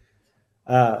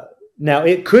 Now,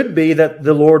 it could be that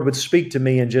the Lord would speak to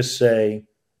me and just say,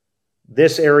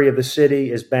 this area of the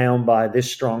city is bound by this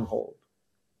stronghold.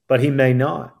 But he may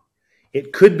not.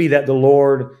 It could be that the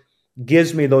Lord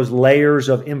gives me those layers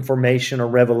of information or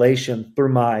revelation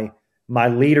through my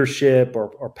leadership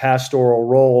or pastoral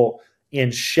role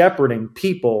in shepherding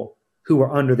people who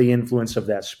are under the influence of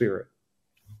that Spirit.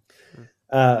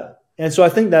 And so I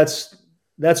think that's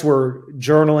where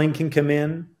journaling can come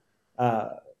in.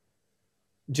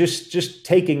 Just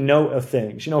taking note of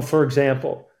things. For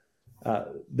example,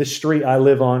 the street I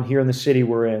live on here in the city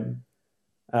we're in,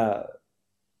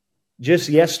 just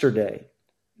yesterday,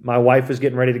 my wife was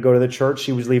getting ready to go to the church.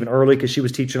 She was leaving early because she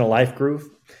was teaching a life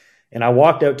group. And I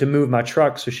walked out to move my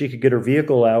truck so she could get her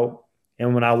vehicle out.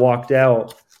 And when I walked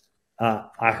out,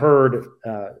 I heard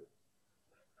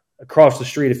across the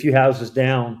street, a few houses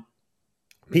down,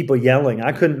 people yelling.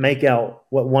 I couldn't make out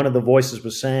what one of the voices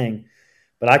was saying,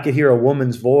 but I could hear a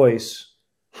woman's voice,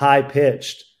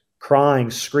 high-pitched,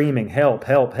 crying, screaming, help,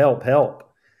 help, help, help.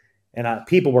 And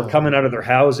people were coming out of their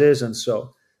houses. And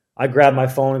so I grabbed my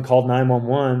phone and called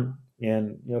 911,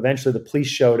 and eventually the police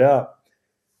showed up.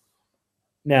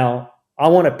 Now, I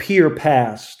want to peer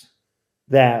past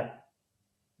that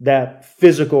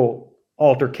physical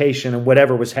altercation and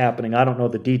whatever was happening. I don't know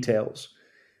the details.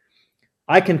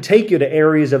 I can take you to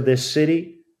areas of this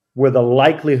city where the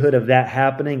likelihood of that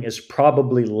happening is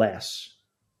probably less.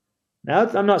 Now,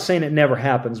 I'm not saying it never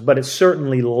happens, but it's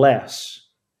certainly less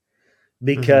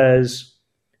because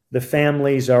the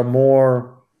families are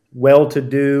more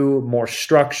well-to-do, more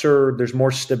structured, there's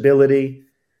more stability.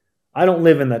 I don't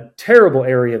live in the terrible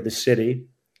area of the city,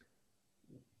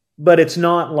 but it's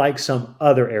not like some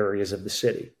other areas of the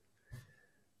city.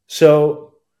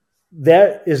 So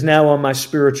that is now on my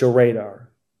spiritual radar.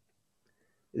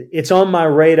 It's on my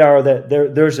radar that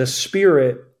there's a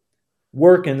spirit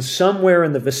working somewhere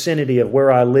in the vicinity of where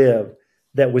I live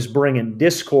that was bringing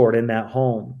discord in that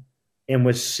home and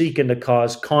was seeking to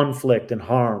cause conflict and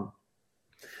harm.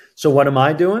 So what am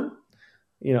I doing?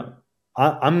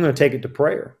 I'm going to take it to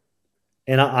prayer.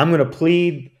 And I'm going to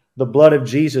plead the blood of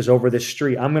Jesus over this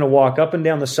street. I'm going to walk up and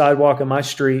down the sidewalk of my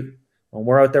street when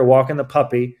we're out there walking the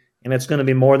puppy, and it's going to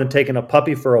be more than taking a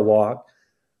puppy for a walk,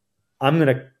 I'm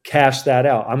going to cast that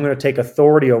out. I'm going to take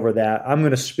authority over that. I'm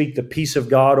going to speak the peace of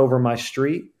God over my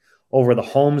street, over the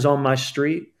homes on my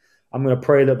street. I'm going to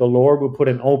pray that the Lord will put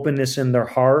an openness in their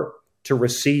heart to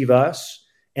receive us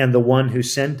and the one who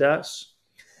sent us.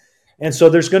 And so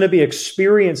there's going to be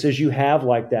experiences you have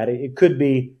like that. It could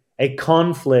be a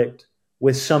conflict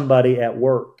with somebody at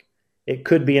work. It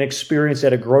could be an experience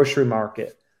at a grocery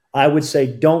market. I would say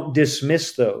don't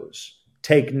dismiss those.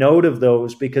 Take note of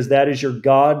those, because that is your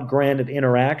God-granted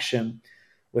interaction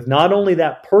with not only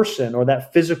that person or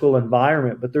that physical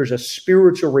environment, but there's a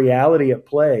spiritual reality at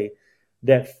play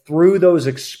that through those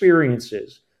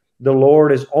experiences, the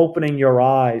Lord is opening your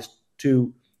eyes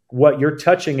to what you're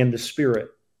touching in the Spirit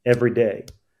every day.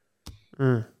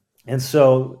 And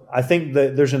so I think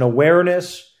that there's an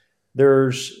awareness,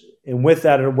 and with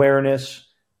that awareness,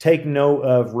 take note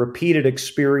of repeated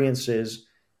experiences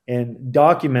and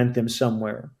document them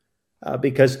somewhere.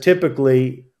 Because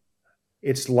typically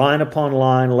it's line upon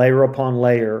line, layer upon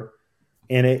layer.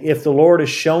 And if the Lord is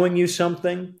showing you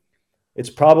something, it's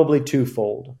probably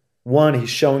twofold. One, He's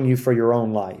showing you for your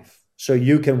own life so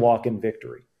you can walk in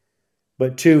victory.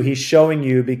 But two, He's showing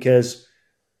you because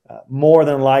more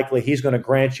than likely He's going to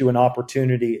grant you an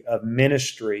opportunity of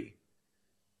ministry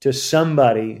to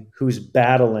somebody who's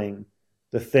battling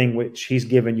the thing which He's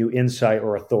given you insight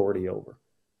or authority over.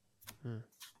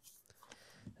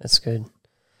 That's good.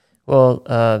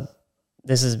 Well,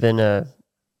 this has been a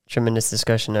tremendous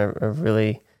discussion. I've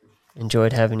really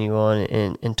enjoyed having you on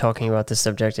and talking about this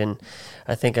subject, and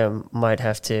I think I might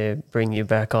have to bring you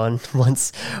back on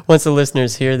once the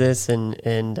listeners hear this and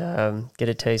get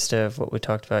a taste of what we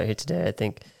talked about here today.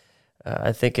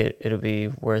 I think it'll be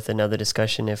worth another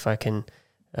discussion if I can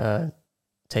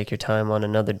take your time on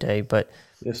another day. But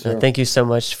yes, sir. Thank you so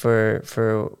much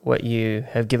for what you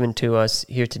have given to us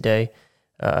here today.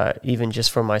 Even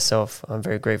just for myself, I'm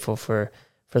very grateful for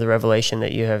the revelation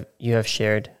that you have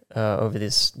shared over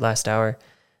this last hour.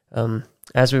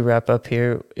 As we wrap up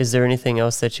here, is there anything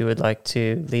else that you would like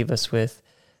to leave us with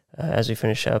as we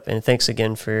finish up? And thanks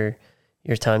again for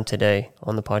your time today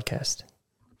on the podcast.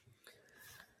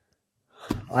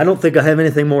 I don't think I have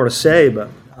anything more to say, but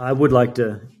I would like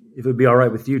to, if it would be all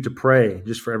right with you, to pray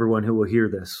just for everyone who will hear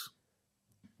this.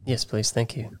 Yes, please.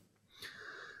 Thank you.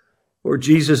 Lord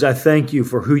Jesus, I thank you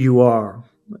for who you are,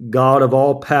 God of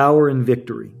all power and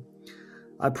victory.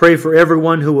 I pray for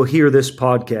everyone who will hear this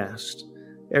podcast,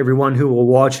 everyone who will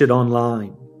watch it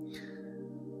online.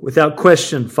 Without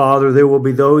question, Father, there will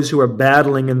be those who are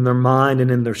battling in their mind and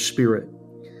in their spirit.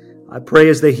 I pray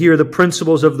as they hear the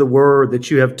principles of the Word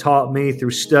that you have taught me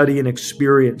through study and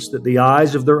experience, that the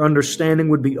eyes of their understanding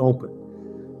would be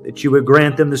open, that you would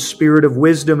grant them the spirit of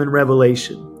wisdom and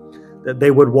revelation, that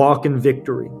they would walk in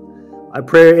victory. I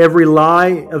pray every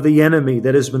lie of the enemy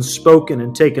that has been spoken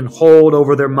and taken hold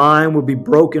over their mind will be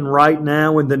broken right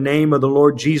now in the name of the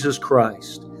Lord Jesus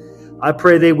Christ. I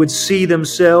pray they would see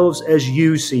themselves as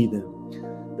you see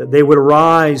them, that they would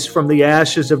rise from the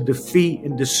ashes of defeat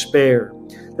and despair,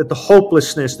 that the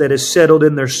hopelessness that is settled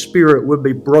in their spirit would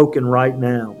be broken right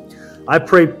now. I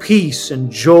pray peace and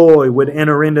joy would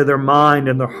enter into their mind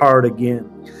and their heart again.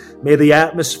 May the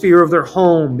atmosphere of their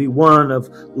home be one of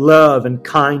love and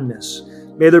kindness.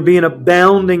 May there be an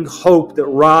abounding hope that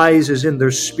rises in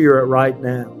their spirit right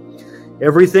now.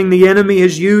 Everything the enemy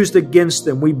has used against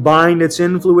them, we bind its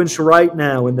influence right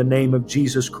now in the name of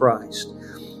Jesus Christ.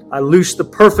 I loose the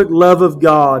perfect love of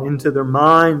God into their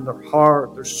mind, their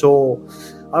heart, their soul.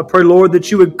 I pray, Lord,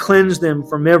 that you would cleanse them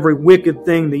from every wicked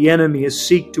thing the enemy has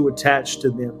sought to attach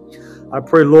to them. I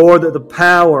pray, Lord, that the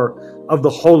power of the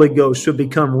Holy Ghost would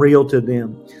become real to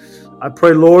them. I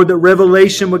pray, Lord, that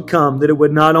revelation would come, that it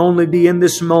would not only be in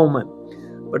this moment,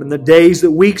 but in the days, the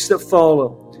weeks that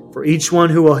follow, for each one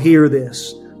who will hear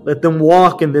this. Let them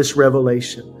walk in this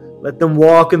revelation. Let them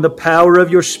walk in the power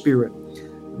of your Spirit.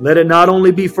 Let it not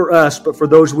only be for us, but for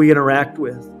those we interact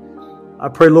with. I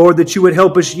pray, Lord, that you would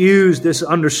help us use this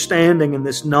understanding and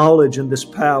this knowledge and this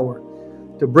power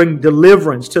to bring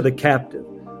deliverance to the captive,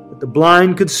 that the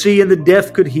blind could see and the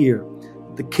deaf could hear,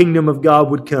 that the kingdom of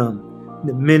God would come, and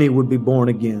that many would be born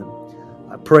again.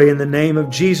 I pray in the name of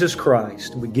Jesus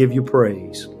Christ, and we give you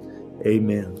praise.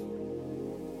 Amen.